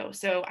Mexico?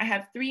 So I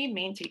have three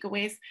main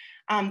takeaways.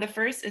 The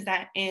first is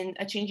that in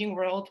a changing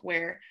world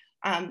where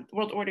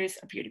world orders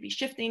appear to be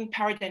shifting,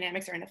 power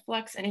dynamics are in a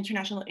flux, and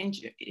international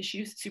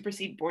issues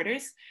supersede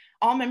borders,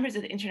 all members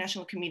of the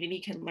international community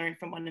can learn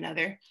from one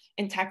another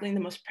in tackling the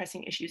most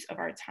pressing issues of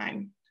our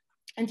time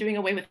and doing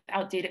away with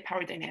outdated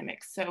power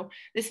dynamics. So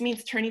this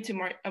means turning to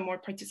a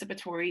more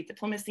participatory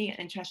diplomacy and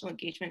international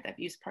engagement that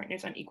views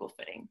partners on equal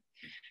footing.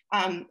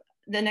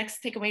 The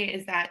next takeaway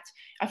is that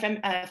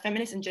a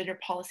feminist and gender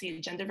policy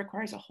agenda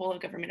requires a whole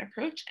of government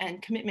approach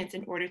and commitments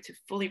in order to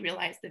fully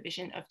realize the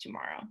vision of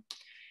tomorrow.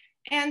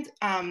 And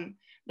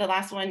the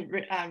last one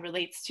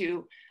relates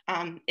to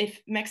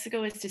if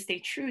Mexico is to stay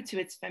true to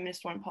its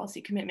feminist foreign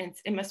policy commitments,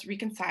 it must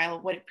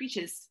reconcile what it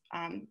preaches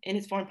in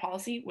its foreign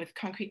policy with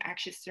concrete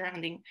actions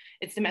surrounding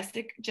its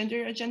domestic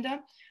gender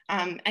agenda.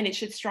 And it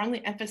should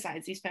strongly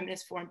emphasize these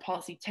feminist foreign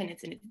policy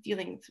tenets in its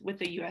dealings with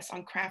the US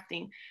on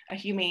crafting a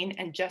humane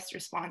and just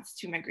response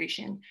to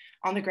migration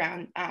on the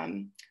ground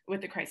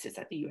with the crisis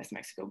at the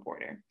US-Mexico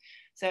border.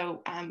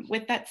 So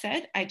with that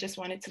said, I just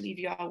wanted to leave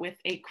you all with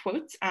a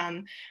quote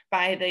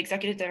by the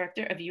executive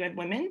director of UN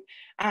Women,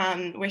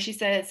 where she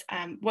says,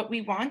 what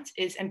we want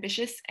is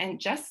ambitious and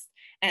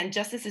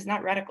justice is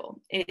not radical.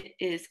 It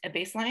is a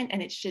baseline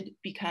and it should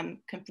become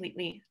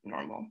completely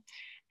normal.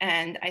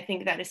 And I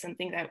think that is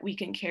something that we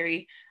can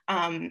carry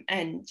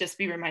and just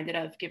be reminded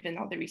of given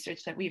all the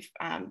research that we've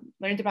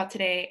learned about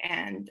today.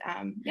 And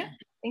yeah,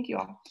 thank you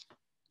all.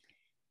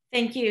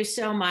 Thank you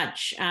so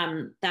much.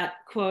 That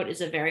quote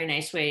is a very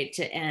nice way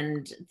to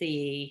end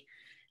the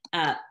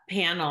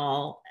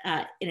panel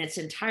in its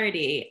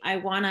entirety.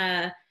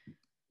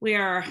 We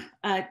are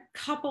a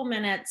couple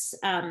minutes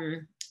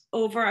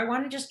over. I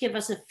want to just give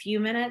us a few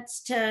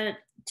minutes to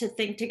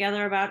think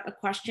together about a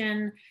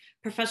question.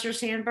 Professor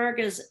Sandberg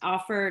has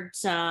offered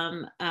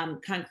some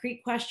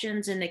concrete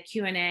questions in the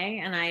Q&A,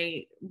 and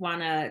I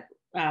want to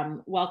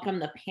welcome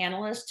the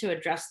panelists to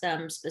address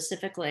them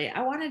specifically.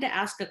 I wanted to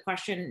ask a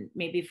question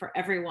maybe for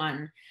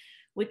everyone,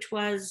 which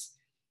was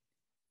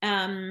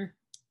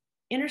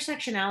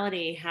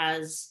intersectionality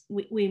has,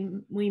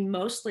 we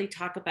mostly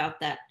talk about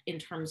that in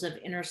terms of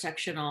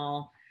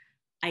intersectional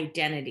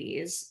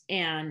identities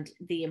and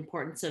the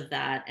importance of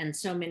that. And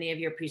so many of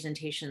your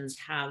presentations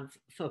have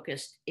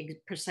focused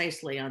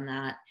precisely on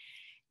that.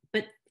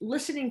 But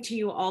listening to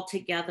you all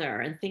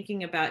together and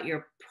thinking about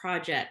your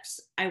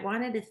projects, I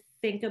wanted to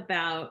think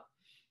about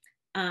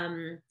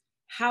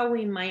how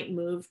we might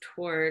move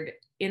toward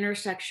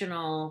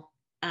intersectional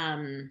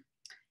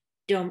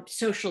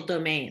social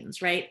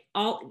domains, right?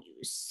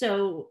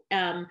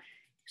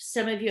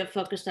 Some of you have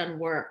focused on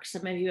work,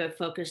 some of you have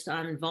focused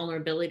on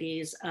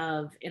vulnerabilities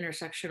of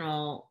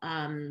intersectional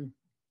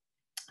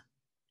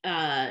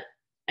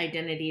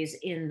identities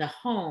in the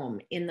home,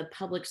 in the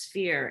public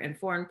sphere, in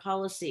foreign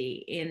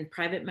policy, in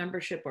private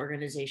membership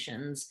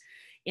organizations,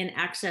 in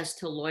access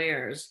to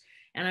lawyers.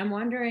 And I'm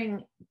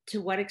wondering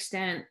to what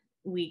extent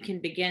we can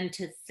begin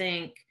to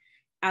think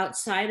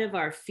outside of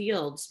our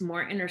fields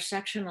more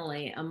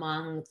intersectionally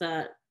among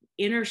the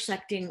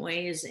intersecting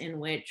ways in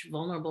which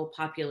vulnerable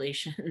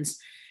populations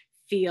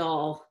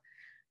feel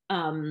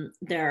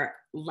their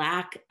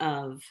lack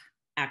of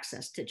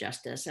access to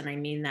justice. And I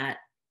mean that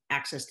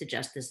access to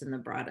justice in the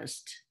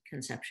broadest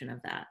conception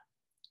of that.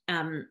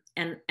 And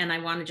I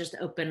want to just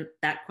open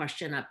that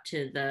question up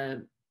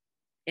to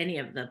any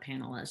of the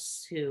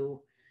panelists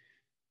who,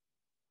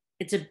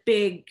 it's a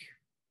big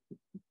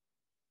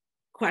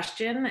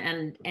question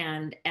and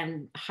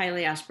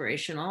highly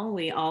aspirational.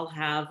 We all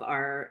have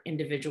our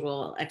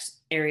individual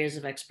areas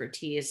of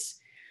expertise,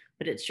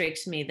 but it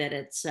strikes me that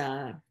it's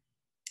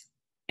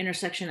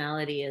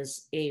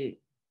intersectionality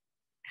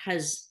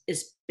has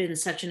been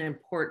such an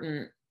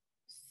important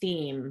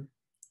theme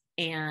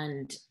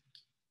and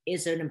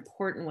is an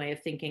important way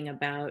of thinking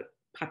about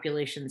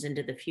populations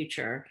into the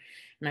future.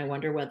 And I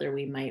wonder whether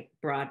we might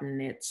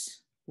broaden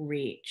its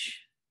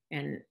reach.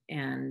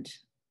 And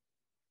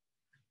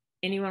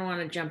anyone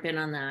want to jump in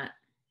on that?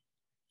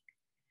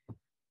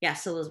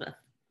 Yes, Elizabeth.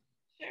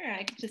 Sure,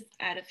 I could just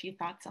add a few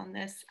thoughts on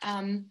this.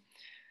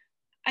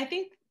 I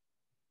think,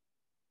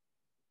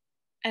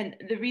 and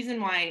the reason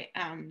why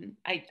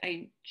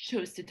I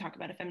chose to talk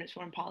about a feminist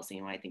foreign policy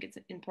and why I think it's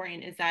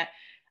important is that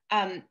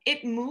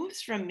it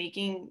moves from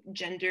making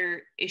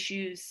gender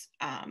issues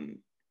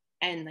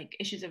and like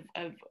issues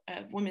of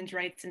women's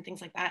rights and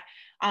things like that,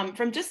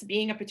 from just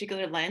being a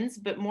particular lens,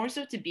 but more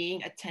so to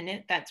being a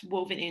tenet that's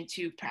woven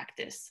into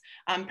practice,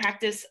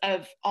 practice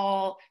of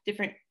all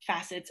different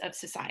facets of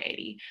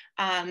society.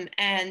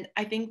 And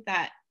I think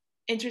that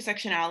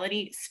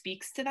intersectionality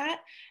speaks to that.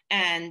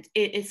 And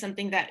it is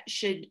something that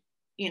should,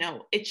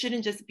 it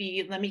shouldn't just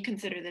be, let me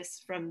consider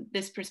this from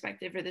this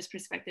perspective or this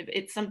perspective.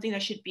 It's something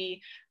that should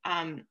be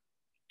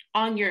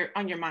on your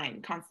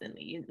mind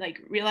constantly, like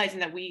realizing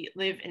that we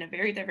live in a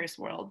very diverse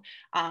world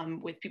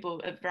with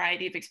people, a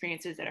variety of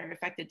experiences that are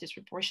affected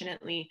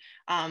disproportionately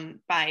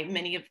by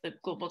many of the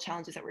global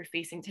challenges that we're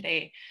facing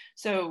today.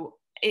 So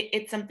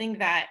it's something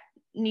that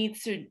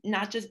needs to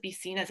not just be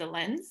seen as a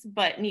lens,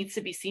 but needs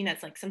to be seen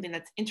as like something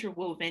that's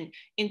interwoven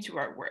into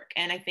our work.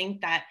 And I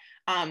think that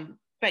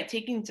by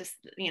taking just,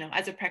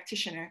 as a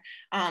practitioner,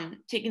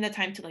 taking the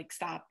time to like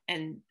stop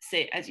and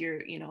sit as you're,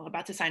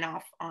 about to sign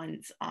off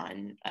on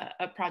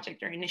a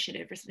project or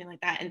initiative or something like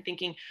that, and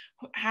thinking,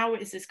 how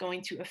is this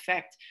going to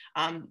affect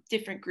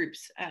different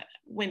groups,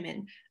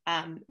 women,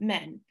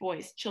 men,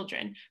 boys,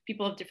 children,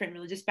 people of different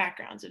religious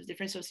backgrounds, of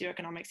different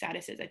socioeconomic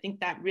statuses. I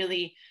think that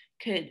really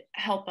could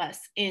help us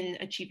in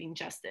achieving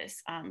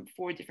justice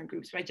for different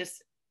groups by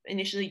just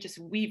initially just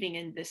weaving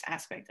in this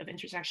aspect of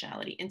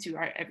intersectionality into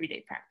our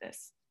everyday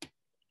practice.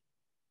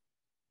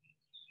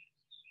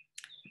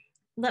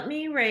 Let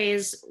me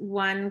raise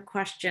one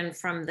question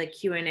from the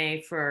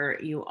Q&A for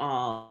you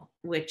all,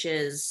 which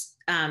is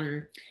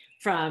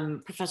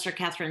from Professor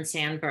Catherine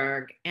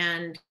Sandberg.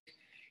 And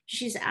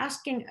she's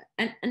asking,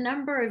 a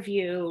number of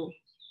you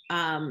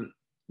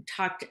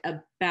talked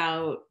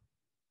about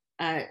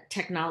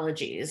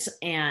technologies.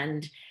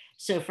 And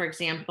so, for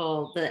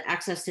example, the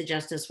access to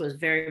justice was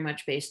very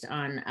much based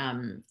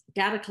on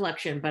data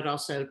collection, but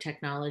also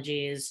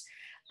technologies,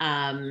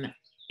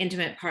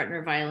 intimate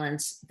partner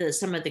violence,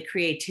 some of the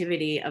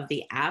creativity of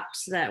the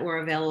apps that were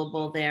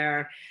available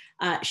there.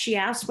 She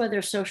asked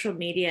whether social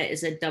media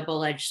is a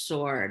double-edged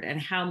sword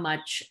and how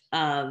much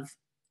of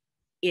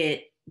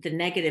it, the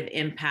negative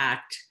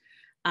impact,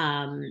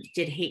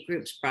 did hate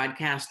groups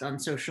broadcast on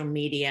social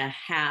media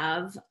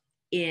have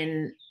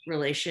in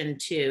relation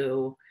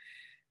to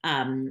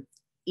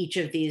each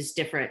of these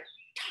different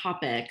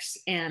topics.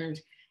 And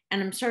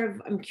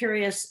I'm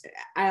curious,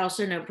 I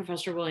also know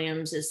Professor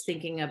Williams is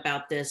thinking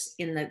about this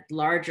in the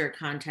larger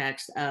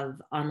context of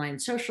online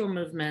social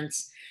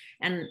movements.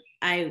 And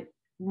I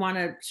want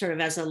to sort of,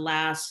 as a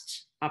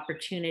last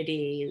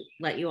opportunity,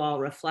 let you all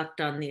reflect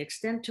on the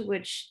extent to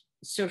which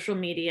social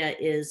media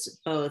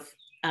is both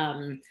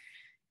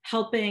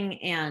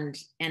helping and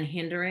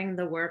hindering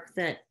the work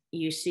that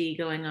you see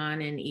going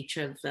on in each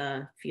of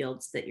the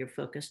fields that you're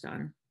focused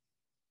on.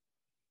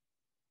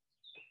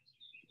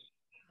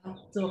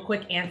 So a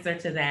quick answer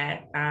to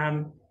that.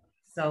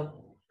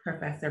 So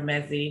Professor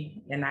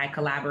Mezey and I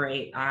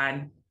collaborate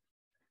on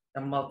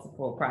the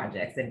multiple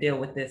projects that deal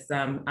with this,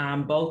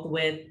 both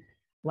with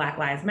Black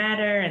Lives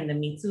Matter and the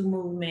Me Too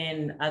movement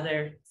and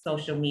other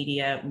social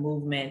media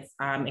movements.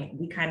 And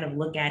we kind of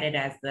look at it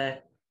as the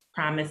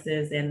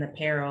promises and the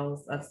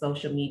perils of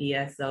social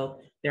media. So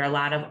there are a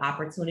lot of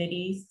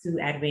opportunities to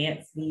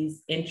advance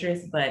these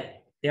interests,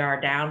 but there are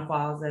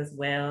downfalls as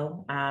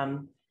well.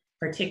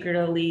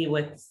 Particularly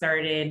with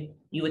certain,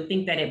 you would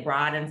think that it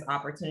broadens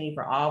opportunity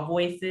for all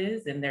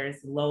voices, and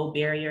there's low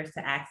barriers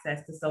to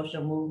access to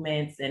social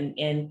movements and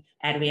in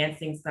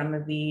advancing some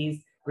of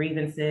these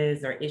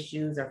grievances or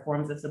issues or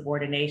forms of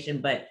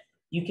subordination, but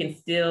you can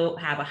still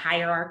have a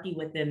hierarchy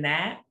within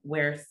that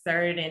where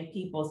certain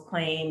people's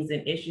claims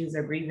and issues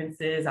or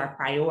grievances are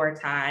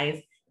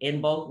prioritized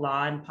in both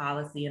law and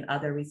policy and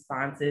other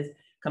responses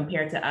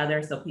compared to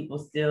others. So people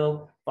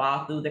still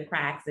fall through the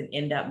cracks and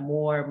end up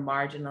more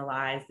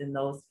marginalized in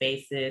those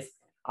spaces.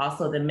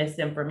 Also the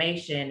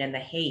misinformation and the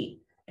hate.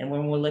 And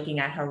when we're looking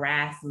at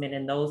harassment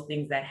and those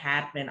things that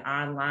happen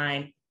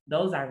online,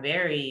 those are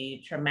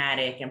very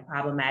traumatic and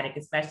problematic,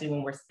 especially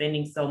when we're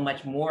spending so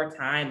much more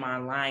time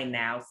online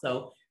now.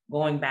 So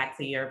going back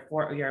to your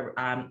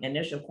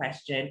initial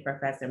question,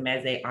 Professor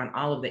Mezey, on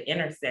all of the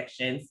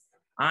intersections,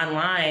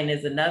 online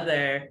is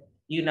another,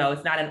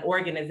 it's not an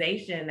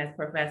organization, as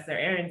Professor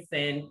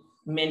Aronson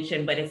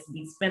mentioned, but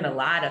we spend a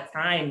lot of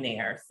time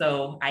there.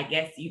 So I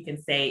guess you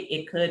can say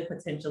it could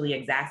potentially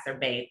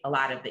exacerbate a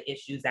lot of the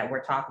issues that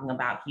we're talking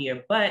about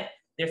here, but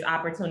there's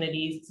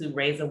opportunities to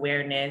raise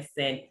awareness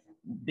and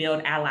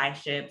build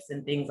allyships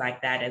and things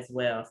like that as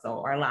well. So,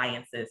 or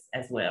alliances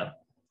as well.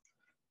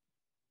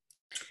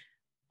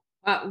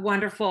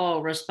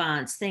 Wonderful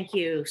response. Thank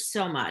you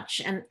so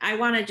much. And I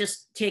want to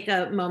just take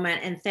a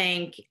moment and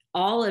thank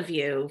all of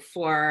you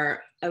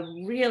for a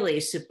really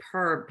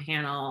superb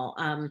panel.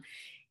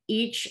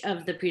 Each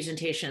of the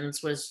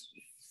presentations was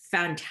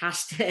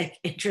fantastic,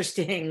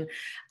 interesting,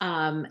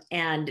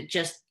 and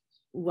just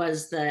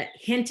was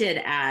hinted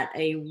at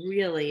a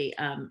really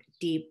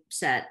deep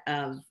set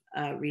of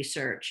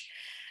research.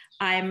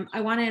 I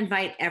want to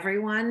invite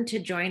everyone to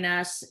join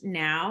us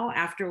now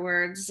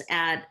afterwards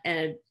at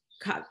a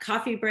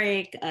coffee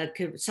break, a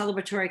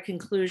celebratory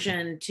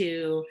conclusion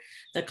to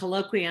the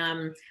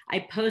colloquium.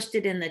 I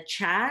posted in the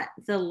chat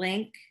the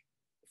link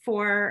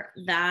for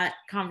that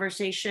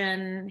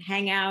conversation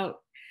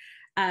hangout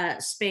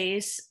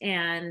space.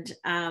 And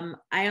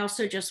I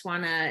also just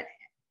want to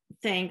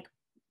thank,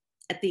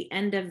 at the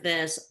end of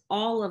this,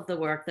 all of the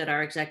work that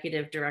our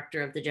executive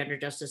director of the Gender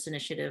Justice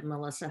Initiative,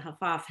 Melissa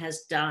Hafaf,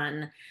 has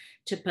done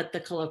to put the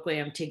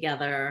colloquium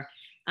together.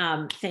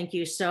 Thank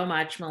you so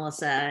much,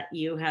 Melissa.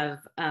 You have,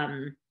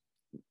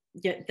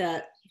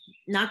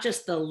 not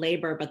just the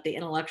labor, but the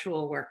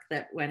intellectual work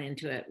that went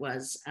into it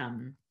was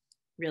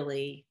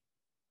really,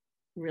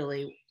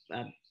 really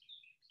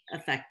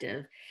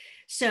effective.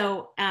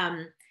 So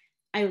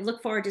I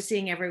look forward to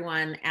seeing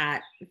everyone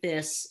at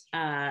this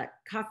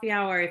coffee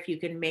hour. If you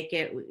can make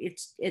it,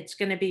 it's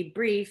going to be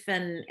brief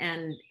and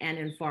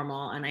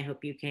informal, and I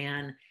hope you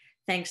can.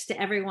 Thanks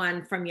to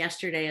everyone from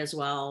yesterday as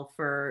well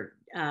for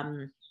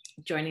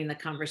joining the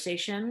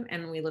conversation,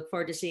 and we look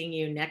forward to seeing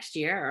you next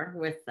year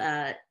with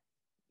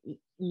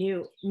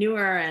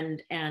newer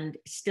and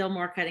still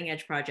more cutting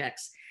edge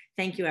projects.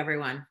 Thank you,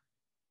 everyone.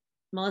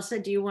 Melissa,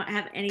 do you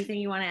have anything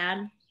you want to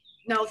add?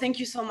 No, thank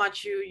you so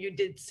much. You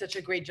did such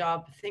a great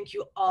job. Thank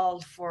you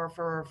all for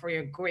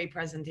your great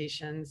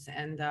presentations,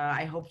 and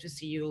I hope to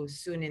see you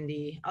soon in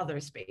the other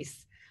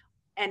space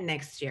and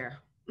next year.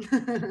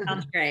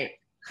 Sounds great.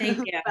 Thank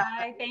you.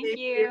 Bye. Thank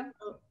you.